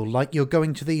people like you're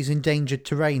going to these endangered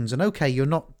terrains, and okay, you're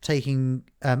not taking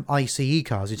ICE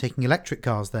cars, you're taking electric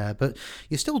cars there, but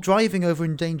you're still driving over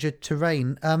endangered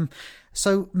terrain.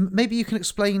 So maybe you can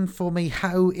explain for me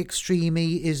how Extreme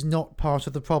E is not part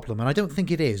of the problem. And I don't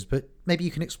think it is, but maybe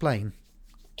you can explain.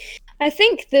 I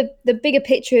think the bigger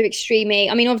picture of Extreme E,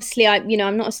 I mean, obviously, I'm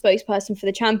not a spokesperson for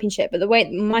the championship, but the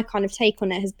way my kind of take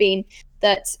on it has been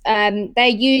that they're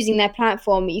using their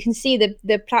platform. You can see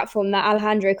the platform that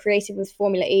Alejandro created with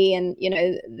Formula E, and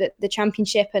the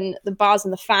championship, and the bars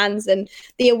and the fans, and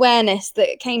the awareness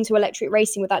that came to electric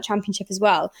racing with that championship as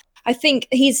well. I think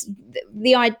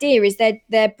the idea is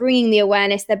they're bringing the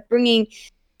awareness, they're bringing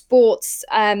sports.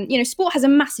 Sport has a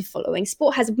massive following.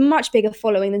 Sport has a much bigger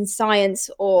following than science,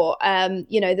 or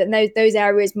that those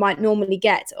areas might normally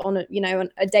get on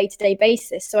a day-to-day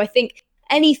basis. So I think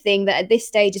anything that at this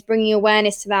stage is bringing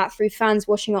awareness to that through fans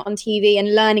watching it on TV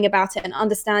and learning about it and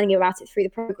understanding about it through the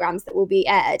programs that will be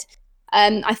aired.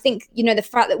 I think, the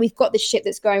fact that we've got this ship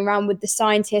that's going around with the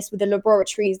scientists, with the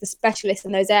laboratories, the specialists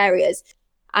in those areas.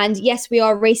 And yes, we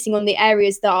are racing on the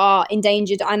areas that are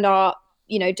endangered and are,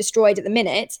 destroyed at the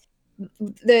minute.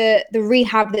 The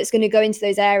rehab that's going to go into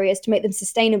those areas to make them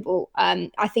sustainable,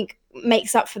 I think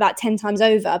makes up for that 10 times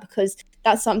over, because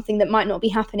that's something that might not be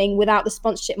happening without the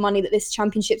sponsorship money that this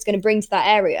championship is going to bring to that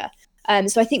area.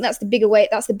 So I think that's the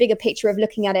bigger picture of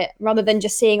looking at it, rather than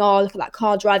just seeing, look at that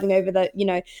car driving over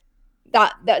the,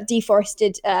 that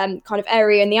deforested kind of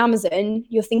area in the Amazon.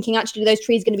 You're thinking actually those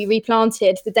trees are going to be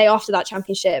replanted the day after that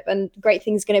championship, and great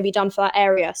things are going to be done for that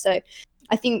area. So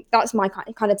I think that's my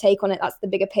kind of take on it. That's the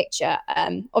bigger picture.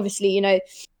 Obviously,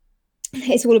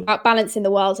 it's all about balance in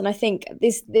the world, and I think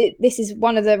this is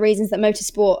one of the reasons that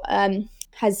motorsport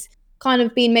has kind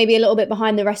of been maybe a little bit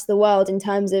behind the rest of the world in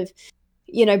terms of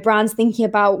brands thinking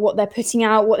about what they're putting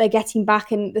out, what they're getting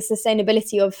back, and the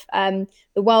sustainability of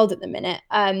the world at the minute.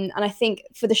 And I think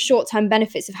for the short-term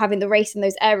benefits of having the race in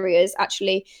those areas,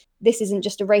 actually, this isn't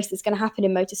just a race that's going to happen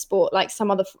in motorsport like some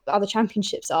other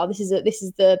championships are. This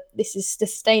is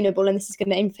sustainable, and this is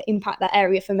going to impact that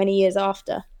area for many years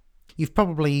after. You've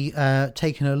probably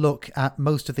taken a look at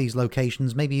most of these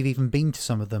locations. Maybe you've even been to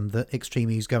some of them that Extreme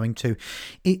E is going to.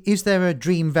 Is there a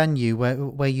dream venue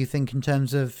where you think, in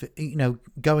terms of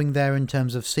going there, in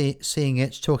terms of seeing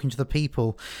it, talking to the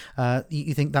people,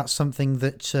 you think that's something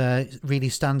that really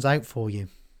stands out for you?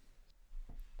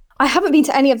 I haven't been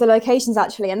to any of the locations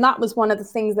actually, and that was one of the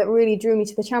things that really drew me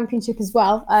to the championship as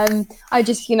well. I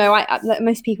just,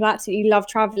 most people absolutely love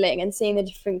traveling and seeing the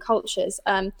different cultures.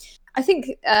 I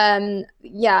think,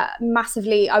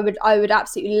 massively, I would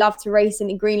absolutely love to race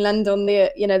in Greenland on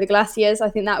the glaciers. I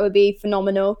think that would be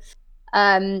phenomenal.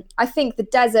 I think the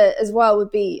desert as well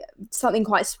would be something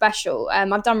quite special.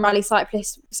 I've done Rally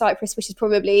Cyprus, which is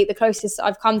probably the closest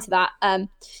I've come to that.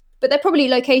 But they're probably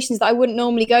locations that I wouldn't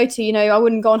normally go to. I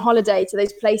wouldn't go on holiday to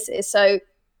those places. So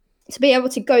to be able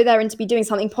to go there and to be doing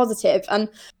something positive, and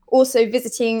also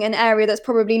visiting an area that's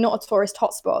probably not a tourist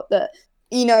hotspot, that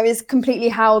is completely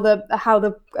how the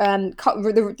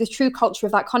true culture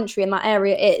of that country and that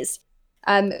area is.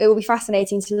 It will be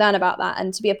fascinating to learn about that,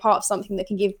 and to be a part of something that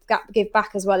can give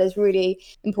back as well is really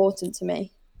important to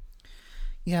me.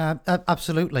 Yeah,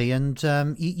 absolutely. And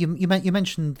you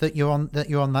mentioned that you're on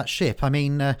that ship. I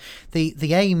mean,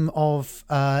 the aim of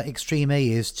Extreme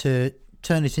E is to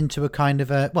turn it into a kind of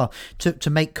to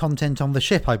make content on the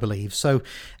ship, I believe. So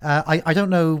I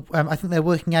don't know. I think they're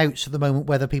working out at the moment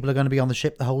whether people are going to be on the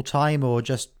ship the whole time or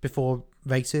just before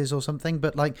races or something.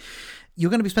 But you're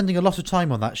going to be spending a lot of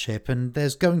time on that ship, and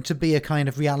there's going to be a kind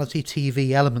of reality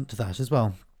TV element to that as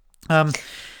well.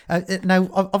 Now,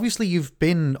 obviously, you've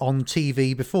been on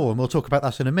TV before, and we'll talk about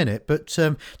that in a minute. But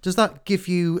does that give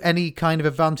you any kind of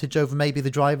advantage over maybe the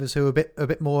drivers who are a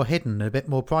bit more hidden, a bit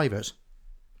more private?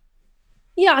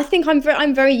 Yeah, I think I'm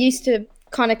very used to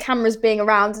kind of cameras being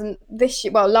around. And this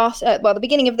year, the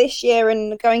beginning of this year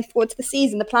and going forward to the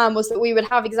season, the plan was that we would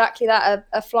have exactly that,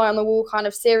 a fly on the wall kind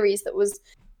of series that was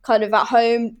kind of at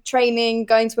home, training,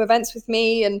 going to events with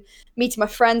me and meeting my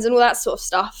friends and all that sort of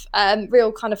stuff.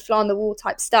 Real kind of fly on the wall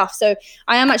type stuff. So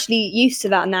I am actually used to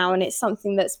that now, and it's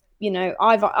something that's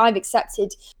I've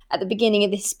accepted at the beginning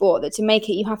of this sport, that to make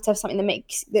it, you have to have something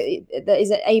that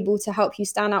is able to help you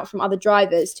stand out from other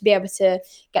drivers, to be able to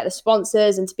get the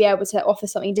sponsors and to be able to offer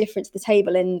something different to the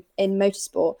table in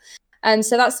motorsport. And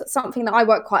so that's something that I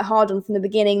work quite hard on from the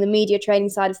beginning, the media training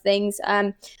side of things,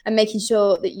 and making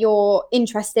sure that you're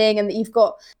interesting and that you've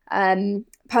got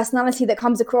personality that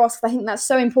comes across. I think that's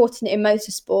so important in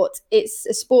motorsport. It's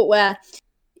a sport where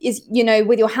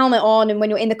with your helmet on and when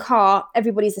you're in the car,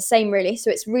 everybody's the same really. So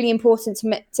it's really important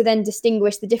to then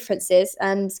distinguish the differences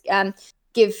and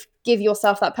give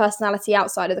yourself that personality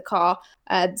outside of the car,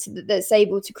 so that's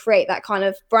able to create that kind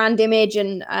of brand image,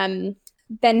 and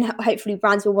then hopefully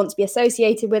brands will want to be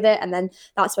associated with it, and then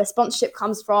that's where sponsorship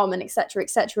comes from, and et cetera,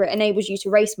 it enables you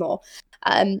to race more.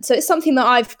 So it's something that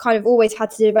I've kind of always had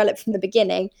to develop from the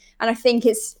beginning, and I think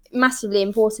it's massively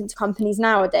important to companies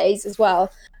nowadays as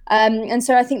well. And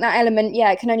so I think that element,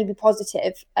 it can only be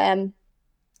positive.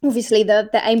 Obviously the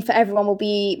aim for everyone will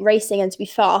be racing and to be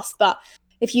fast, but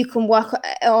if you can work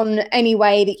on any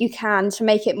way that you can to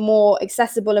make it more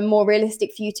accessible and more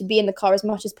realistic for you to be in the car as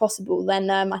much as possible, then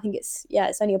I think it's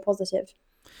only a positive.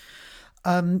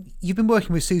 You've been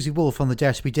working with Susie Wolff on the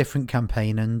Dare to Be Different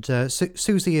campaign, and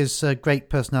Susie is a great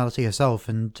personality herself,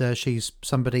 and she's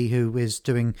somebody who is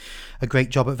doing a great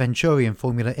job at Venturi in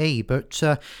Formula E. But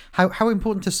how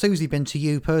important has Susie been to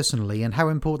you personally, and how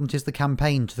important is the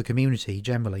campaign to the community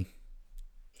generally?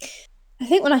 I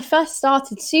think when I first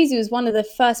started, Susie was one of the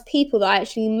first people that I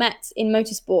actually met in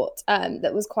motorsport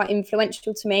that was quite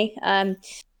influential to me.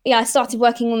 I started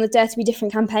working on the Dare to Be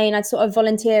Different campaign. I'd sort of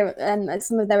volunteer at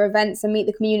some of their events and meet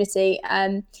the community.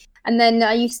 And then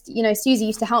Susie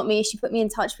used to help me. She put me in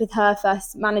touch with her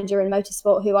first manager in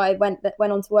motorsport, who I went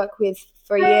on to work with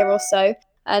for a year or so.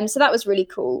 So that was really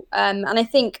cool. And I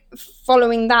think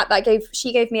following that,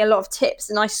 she gave me a lot of tips,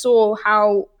 and I saw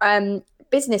how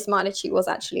business-minded she was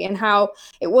actually, and how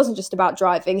it wasn't just about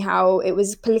driving, how it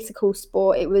was political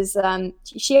sport. It was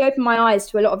she opened my eyes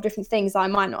to a lot of different things that I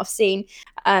might not have seen,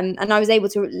 and I was able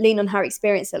to lean on her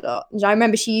experience a lot. And I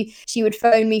remember she would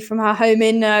phone me from her home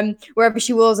in wherever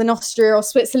she was in Austria or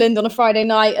Switzerland on a Friday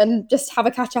night, and just have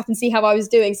a catch up and see how I was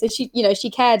doing. So she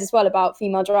cared as well about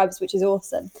female drivers, which is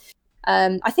awesome.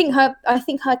 I think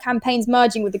her campaign's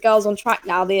merging with the Girls on Track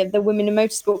now, the Women in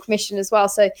Motorsport Commission as well.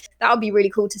 So that would be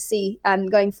really cool to see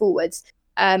going forwards.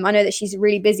 I know that she's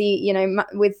really busy,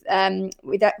 with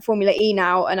Formula E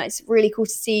now, and it's really cool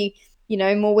to see,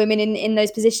 more women in those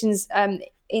positions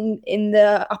in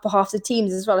the upper half of the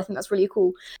teams as well. I think that's really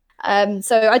cool.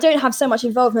 So I don't have so much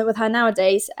involvement with her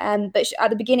nowadays, but at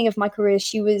the beginning of my career,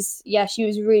 she was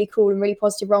really cool and really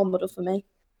positive role model for me.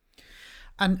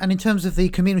 And in terms of the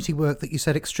community work that you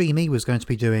said Extreme E was going to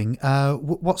be doing,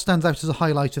 what stands out as a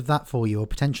highlight of that for you, or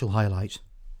potential highlight?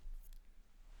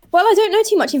 Well, I don't know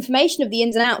too much information of the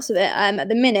ins and outs of it at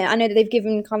the minute. I know that they've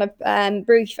given kind of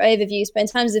brief overviews, but in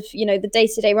terms of, the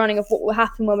day-to-day running of what will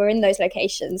happen when we're in those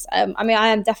locations, I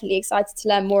am definitely excited to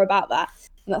learn more about that.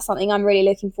 And that's something I'm really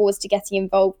looking forward to getting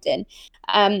involved in.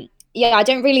 I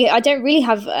don't really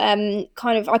have I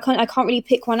can't really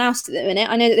pick one out at the minute.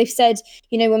 I know that they've said,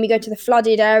 when we go to the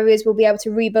flooded areas, we'll be able to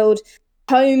rebuild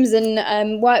homes and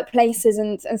workplaces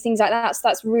and things like that. So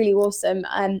that's really awesome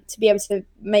to be able to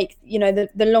make, the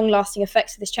long lasting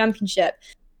effects of this championship.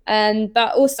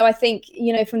 But also I think,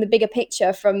 from the bigger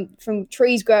picture, from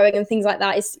trees growing and things like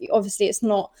that, it's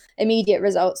not immediate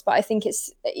results, but I think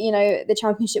it's, the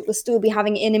championship will still be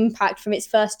having an impact from its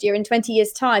first year in 20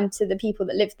 years time to the people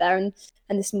that live there and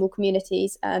the small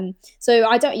communities. So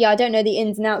I don't know the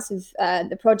ins and outs of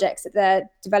the projects that they're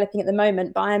developing at the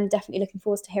moment, but I am definitely looking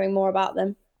forward to hearing more about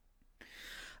them.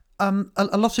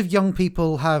 A lot of young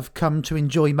people have come to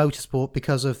enjoy motorsport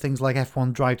because of things like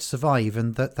F1 Drive to Survive,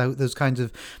 and those kinds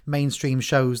of mainstream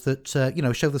shows that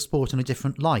show the sport in a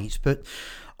different light. But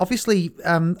obviously,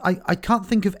 I can't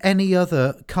think of any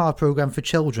other car program for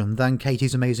children than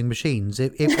Katie's Amazing Machines.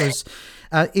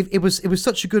 It was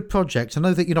such a good project. I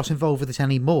know that you're not involved with it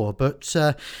anymore, but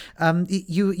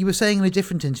you were saying in a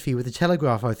different interview with the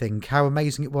Telegraph, I think, how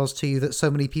amazing it was to you that so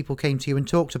many people came to you and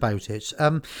talked about it.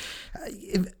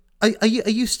 Are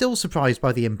you still surprised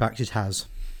by the impact it has?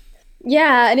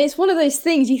 Yeah, and it's one of those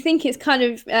things, you think it's kind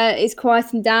of it's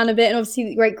quieting down a bit, and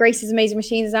obviously Grace's Amazing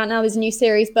Machines is out now, there's a new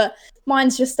series, but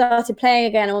mine's just started playing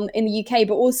again in the UK,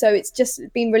 but also it's just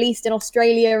been released in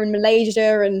Australia and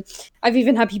Malaysia, and I've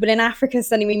even had people in Africa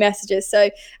sending me messages. So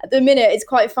at the minute it's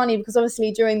quite funny because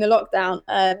obviously during the lockdown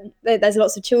there's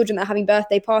lots of children that are having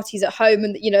birthday parties at home,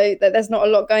 and there's not a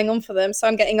lot going on for them, so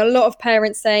I'm getting a lot of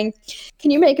parents saying, can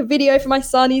you make a video for my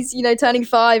son, he's turning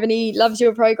 5 and he loves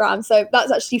your program. So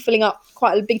that's actually filling up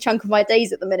quite a big chunk of my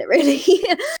days at the minute, really.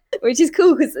 Which is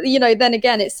cool because then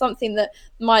again it's something that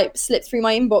might slip through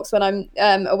my inbox when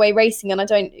I'm away racing, and I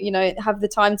don't have the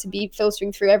time to be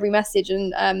filtering through every message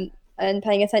and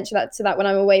paying attention to that when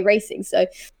I'm away racing. So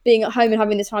being at home and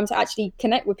having the time to actually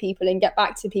connect with people and get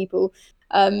back to people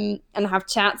and have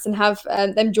chats and have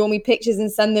them draw me pictures and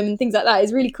send them and things like that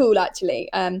is really cool actually,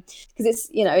 because it's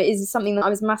it is something that I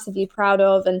was massively proud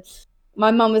of, and my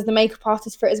mum was the makeup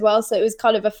artist for it as well, so it was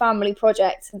kind of a family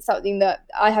project and something that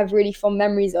I have really fond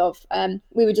memories of.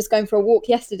 We were just going for a walk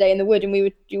yesterday in the wood, and we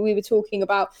were talking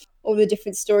about all the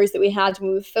different stories that we had when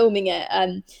we were filming it.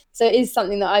 So it is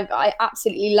something that I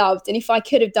absolutely loved, and if I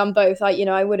could have done both,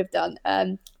 I would have done.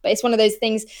 But it's one of those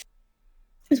things.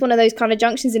 It's one of those kind of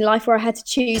junctions in life where I had to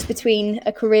choose between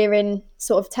a career in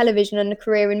sort of television and a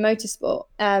career in motorsport.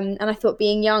 And I thought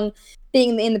being young,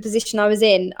 being in the position I was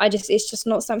in, it's just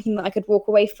not something that I could walk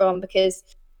away from, because,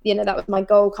 that was my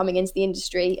goal coming into the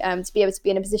industry, to be able to be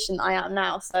in a position that I am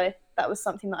now. So that was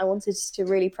something that I wanted to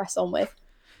really press on with.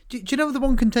 Do you know the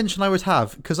one contention I would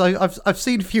have? Because I've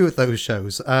seen a few of those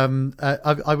shows. I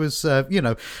was, when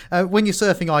you're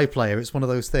surfing iPlayer, it's one of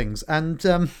those things. And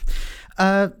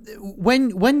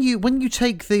When you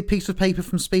take the piece of paper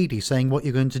from Speedy saying what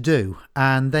you're going to do,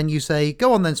 and then you say,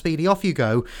 "Go on then, Speedy, off you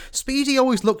go." Speedy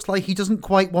always looks like he doesn't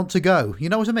quite want to go. You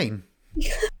know what I mean?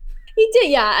 He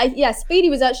did, yeah. Yeah, Speedy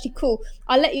was actually cool.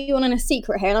 I'll let you on a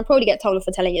secret here, and I'll probably get told off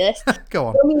for telling you this. Go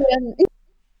on.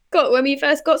 When we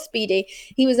first got Speedy,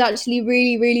 he was actually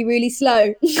really, really, really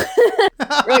slow.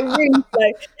 Really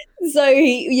slow. So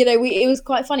it was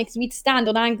quite funny because we'd stand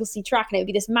on Anglesey track, and it would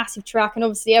be this massive track, and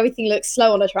obviously everything looks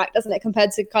slow on a track, doesn't it,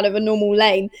 compared to kind of a normal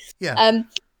lane? Yeah.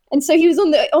 And so he was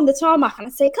on the tarmac, and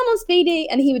I'd say, "Come on, Speedy,"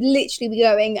 and he would literally be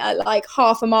going at like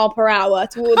half a mile per hour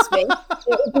towards me. It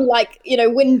would be like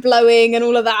wind blowing and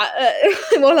all of that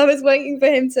while I was waiting for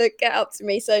him to get up to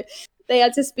me. So they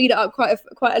had to speed it up quite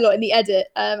a lot in the edit,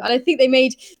 and I think they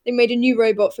made a new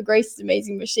robot for Grace's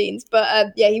Amazing Machines.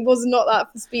 But he was not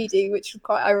that for Speedy, which was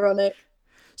quite ironic.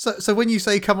 So when you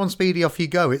say "Come on, Speedy, off you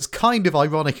go," it's kind of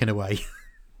ironic in a way.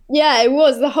 Yeah, it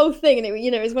was the whole thing, and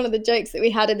it was one of the jokes that we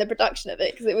had in the production of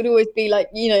it, because it would always be like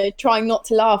trying not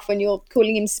to laugh when you're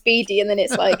calling him Speedy, and then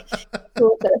it's like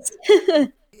tortoise.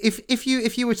 If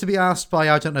you were to be asked by,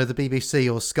 I don't know, the BBC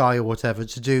or Sky or whatever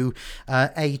to do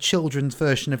a children's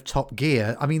version of Top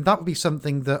Gear, I mean, that would be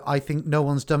something that I think no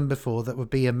one's done before. That would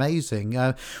be amazing.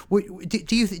 Do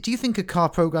you think a car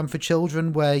program for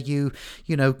children where you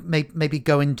maybe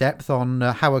go in depth on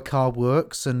how a car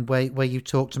works, and where you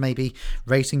talk to maybe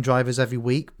racing drivers every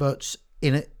week, but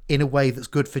in a way that's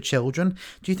good for children?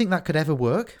 Do you think that could ever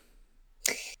work?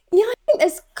 Yeah, I think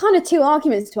there's kind of two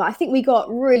arguments to it. I think we got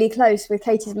really close with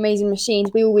Katie's Amazing Machines.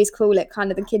 We always call it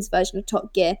kind of the kids' version of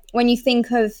Top Gear. When you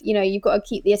think of, you've got to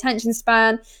keep the attention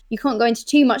span. You can't go into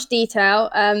too much detail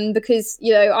because,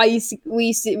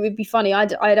 it would be funny.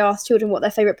 I'd ask children what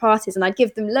their favourite part is, and I'd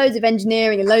give them loads of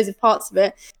engineering and loads of parts of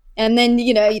it. And then,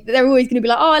 they're always going to be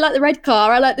like, "Oh, I like the red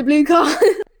car. I like the blue car."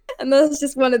 And that's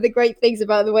just one of the great things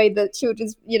about the way that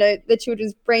children's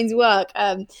brains work.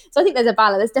 So I think there's a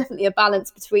balance. There's definitely a balance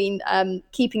between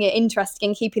keeping it interesting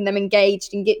and keeping them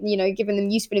engaged and giving them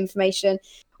useful information.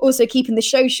 Also keeping the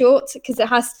show short, because it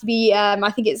has to be. I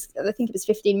think it was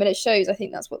 15-minute shows. I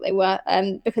think that's what they were.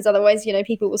 Because otherwise,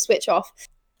 people will switch off.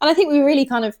 And I think we really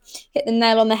kind of hit the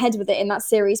nail on the head with it in that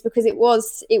series, because it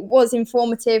was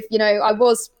informative. I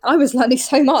was learning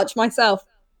so much myself.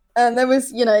 And there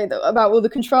was, about all the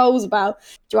controls, about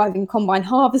driving combine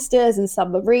harvesters and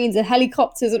submarines and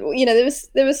helicopters. And,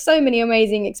 there was so many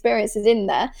amazing experiences in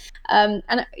there. And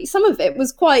some of it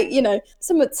was quite,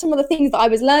 some of the things that I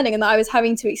was learning and that I was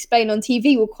having to explain on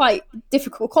TV were quite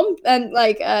difficult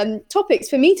topics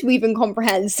for me to even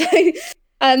comprehend. So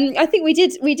I think we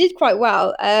did quite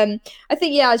well. I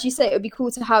think, as you say, it would be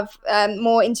cool to have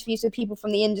more interviews with people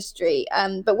from the industry.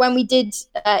 But when we did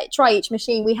try each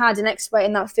machine, we had an expert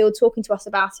in that field talking to us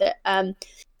about it.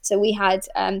 So we had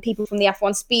people from the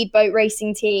F1 speedboat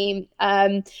racing team.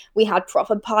 We had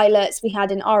proper pilots. We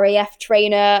had an RAF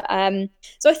trainer.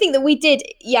 So I think that we did,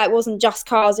 it wasn't just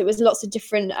cars. It was lots of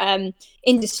different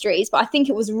industries. But I think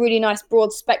it was a really nice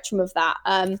broad spectrum of that.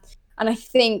 And I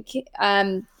think,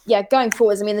 going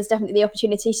forwards, I mean, there's definitely the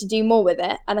opportunity to do more with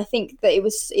it. And I think that it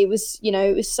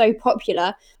was so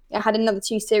popular. I had another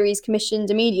 2 series commissioned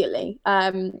immediately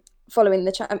following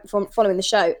the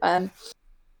show.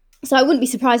 So I wouldn't be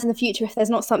surprised in the future if there's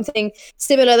not something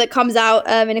similar that comes out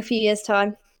in a few years'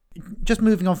 time. Just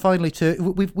moving on finally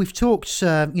to, we've talked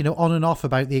on and off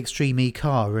about the Extreme E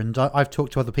car, and I've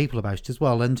talked to other people about it as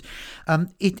well, and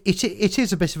it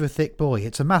is a bit of a thick boy.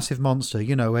 It's a massive monster.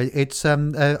 It's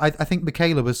I think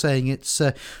Michaela was saying it's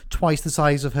twice the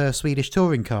size of her Swedish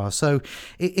touring car, so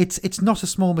it's not a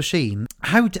small machine.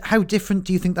 How different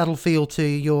do you think that'll feel to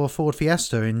your Ford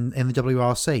Fiesta in the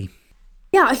WRC?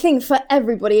 Yeah, I think for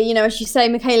everybody, as you say,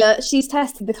 Michaela, she's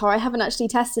tested the car. I haven't actually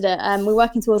tested it. We're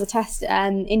working towards a test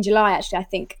in July, actually, I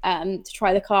think, to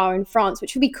try the car in France,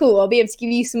 which would be cool. I'll be able to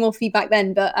give you some more feedback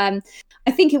then. But I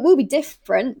think it will be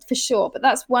different for sure. But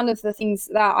that's one of the things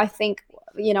that I think,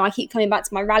 I keep coming back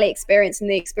to my rally experience and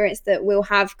the experience that we'll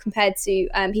have compared to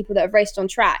people that have raced on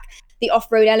track. The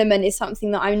off-road element is something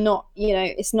that I'm not,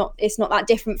 it's not that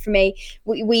different for me.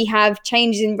 We have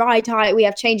changes in ride height, we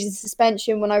have changes in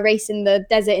suspension when I race in the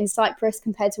desert in Cyprus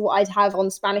compared to what I'd have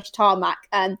on Spanish tarmac.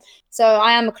 So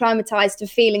I am acclimatized to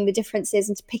feeling the differences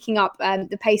and to picking up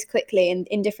the pace quickly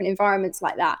in different environments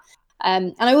like that.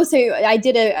 And I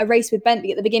did a race with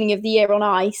Bentley at the beginning of the year on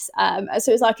ice.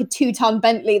 So it was like a 2-ton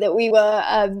Bentley that we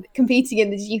were competing in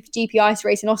the GP Ice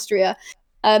race in Austria.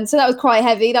 So that was quite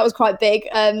heavy, that was quite big,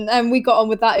 and we got on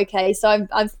with that okay. So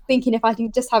I'm thinking if I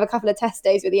can just have a couple of test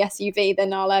days with the SUV,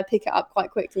 then I'll pick it up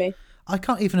quite quickly. I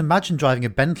can't even imagine driving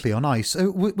a Bentley on ice.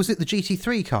 Was it the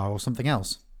GT3 car or something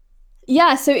else?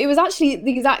 Yeah, so it was actually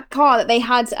the exact car that they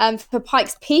had for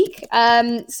Pikes Peak.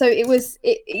 So it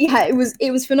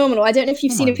was phenomenal. I don't know if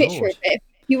you've Oh seen my a picture lord. of it.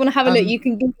 If you want to have a look, you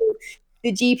can Google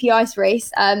the GP Ice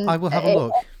Race. I will have a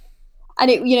look. And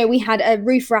we had a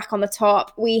roof rack on the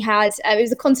top. We had it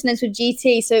was a Continental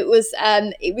GT, so it was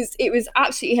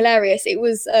absolutely hilarious. It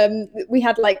was we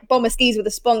had like bomber skis with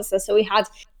a sponsor, so we had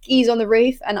skis on the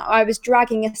roof, and I was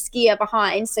dragging a skier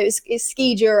behind. So it's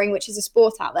ski during, which is a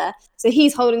sport out there. So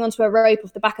he's holding onto a rope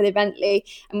off the back of the Bentley,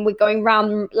 and we're going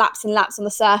round laps and laps on the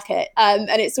circuit.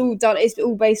 And it's all done. It's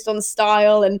all based on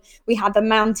style, and we had the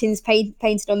mountains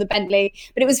painted on the Bentley.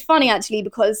 But it was funny actually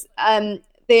because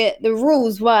the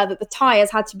rules were that the tires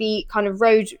had to be kind of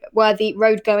road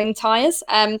going tires.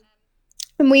 And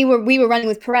we were running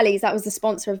with Pirellis. That was the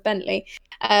sponsor of Bentley.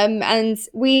 And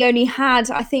we only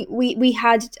had, I think we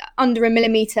had under a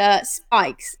millimeter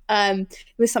spikes. It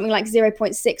was something like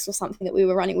 0.6 or something that we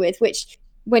were running with, which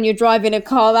when you're driving a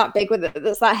car that big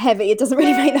that's that heavy, it doesn't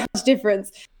really make that much difference.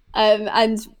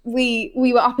 And we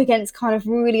were up against kind of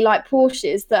really light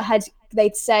Porsches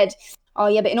they'd said, oh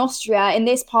yeah, but in Austria, in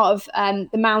this part of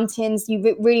the mountains,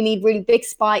 you really need really big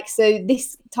spikes. So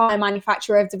this tyre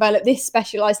manufacturer have developed this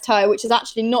specialised tyre, which is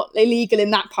actually not illegal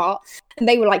in that part. And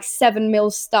they were like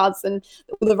 7mm studs, and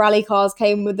all the rally cars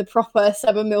came with the proper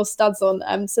 7mm studs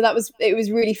on. So it was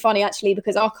really funny actually,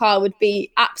 because our car would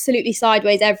be absolutely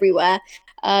sideways everywhere,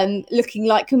 looking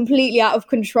like completely out of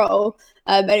control.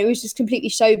 And it was just completely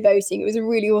showboating. It was a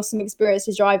really awesome experience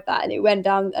to drive that, and it went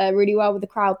down really well with the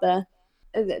crowd there.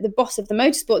 The boss of the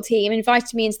motorsport team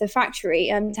invited me into the factory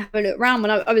to have a look around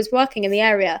when I was working in the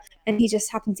area, and he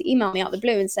just happened to email me out of the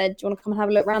blue and said, do you want to come and have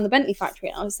a look around the Bentley factory?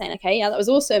 And I was saying, okay, yeah, that was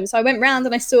awesome. So I went round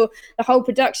and I saw the whole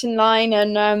production line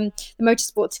and the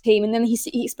motorsport team, and then he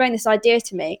explained this idea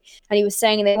to me, and he was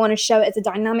saying they want to show it as a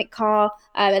dynamic car,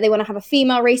 they want to have a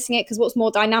female racing it, because what's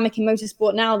more dynamic in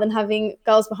motorsport now than having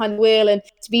girls behind the wheel, and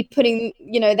to be putting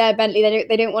their Bentley,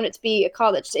 they don't want it to be a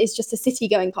car that is just a city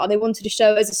going car. They wanted to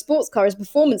show it as a sports car, as a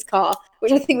performance car,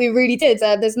 which I think we really did.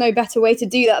 There's no better way to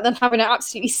do that than having it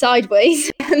absolutely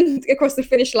sideways across the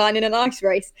finish line in an ice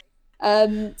race.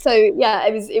 So yeah,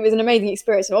 it was an amazing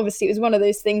experience, and obviously it was one of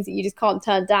those things that you just can't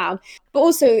turn down. But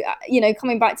also,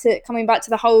 coming back to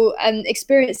the whole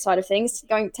experience side of things,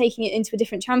 taking it into a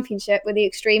different championship with the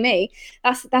Extreme E,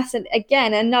 that's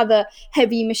again another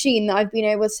heavy machine that I've been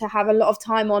able to have a lot of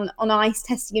time on ice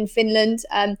testing in Finland.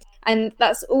 And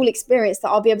that's all experience that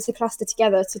I'll be able to cluster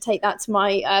together to take that to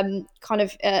my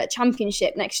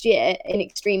championship next year in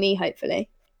Extreme E, hopefully.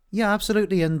 Yeah,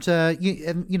 absolutely, and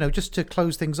just to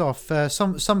close things off,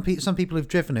 some people who've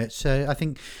driven it, I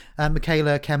think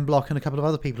Michaela, Ken Block, and a couple of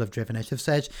other people have driven it, have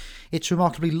said it's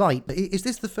remarkably light. Is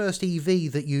this the first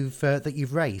EV that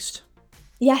you've raced?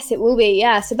 Yes, it will be.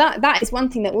 Yeah, so that is one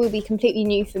thing that will be completely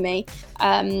new for me.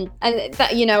 And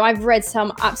that I've read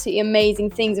some absolutely amazing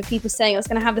things of people saying it's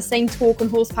going to have the same torque and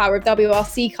horsepower of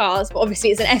WRC cars, but obviously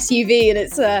it's an SUV and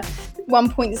it's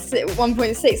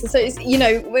 1.6. So it's,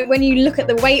 when you look at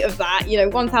the weight of that,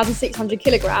 1,600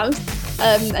 kilograms,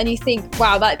 and you think,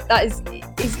 wow, that is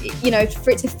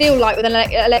for it to feel like with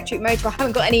an electric motor. I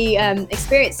haven't got any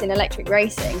experience in electric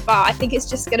racing, but I think it's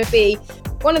just going to be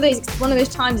one of those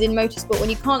times in motorsport when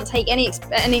you can't take any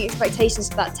expectations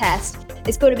for that test.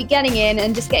 It's got to be getting in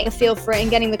and just getting a feel for it and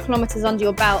getting the kilometers under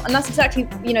your belt. And that's exactly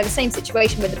the same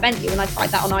situation with the Bentley when I tried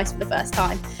that on ice for the first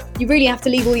time. You really have to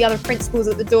leave all the other principles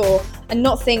at the door and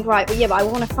not think, right, but I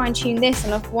want to fine tune this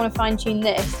and I want to fine tune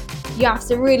this. You have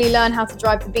to really learn how to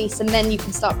drive the beast, and then you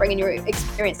can start bringing your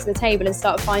experience to the table and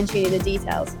start fine tuning the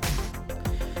details.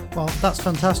 Well, that's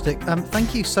fantastic.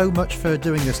 Thank you so much for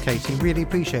doing this, Katie. Really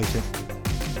appreciate it.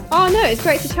 Oh no, it's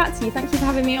great to chat to you. Thank you for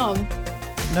having me on.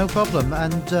 No problem,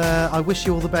 and I wish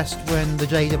you all the best when the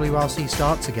JWRC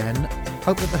starts again.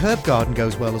 Hope that the herb garden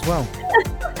goes well as well.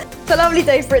 It's a lovely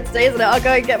day for it today, isn't it? I'll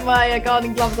go and get my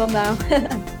gardening gloves on now.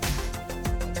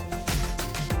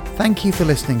 Thank you for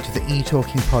listening to the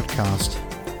E-Talking podcast.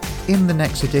 In the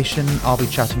next edition, I'll be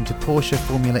chatting to Porsche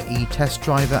Formula E test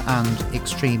driver and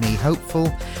Extreme E hopeful,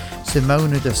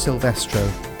 Simona de Silvestro.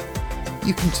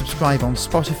 You can subscribe on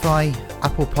Spotify,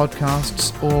 Apple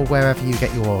Podcasts, or wherever you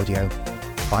get your audio.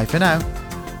 Bye for now.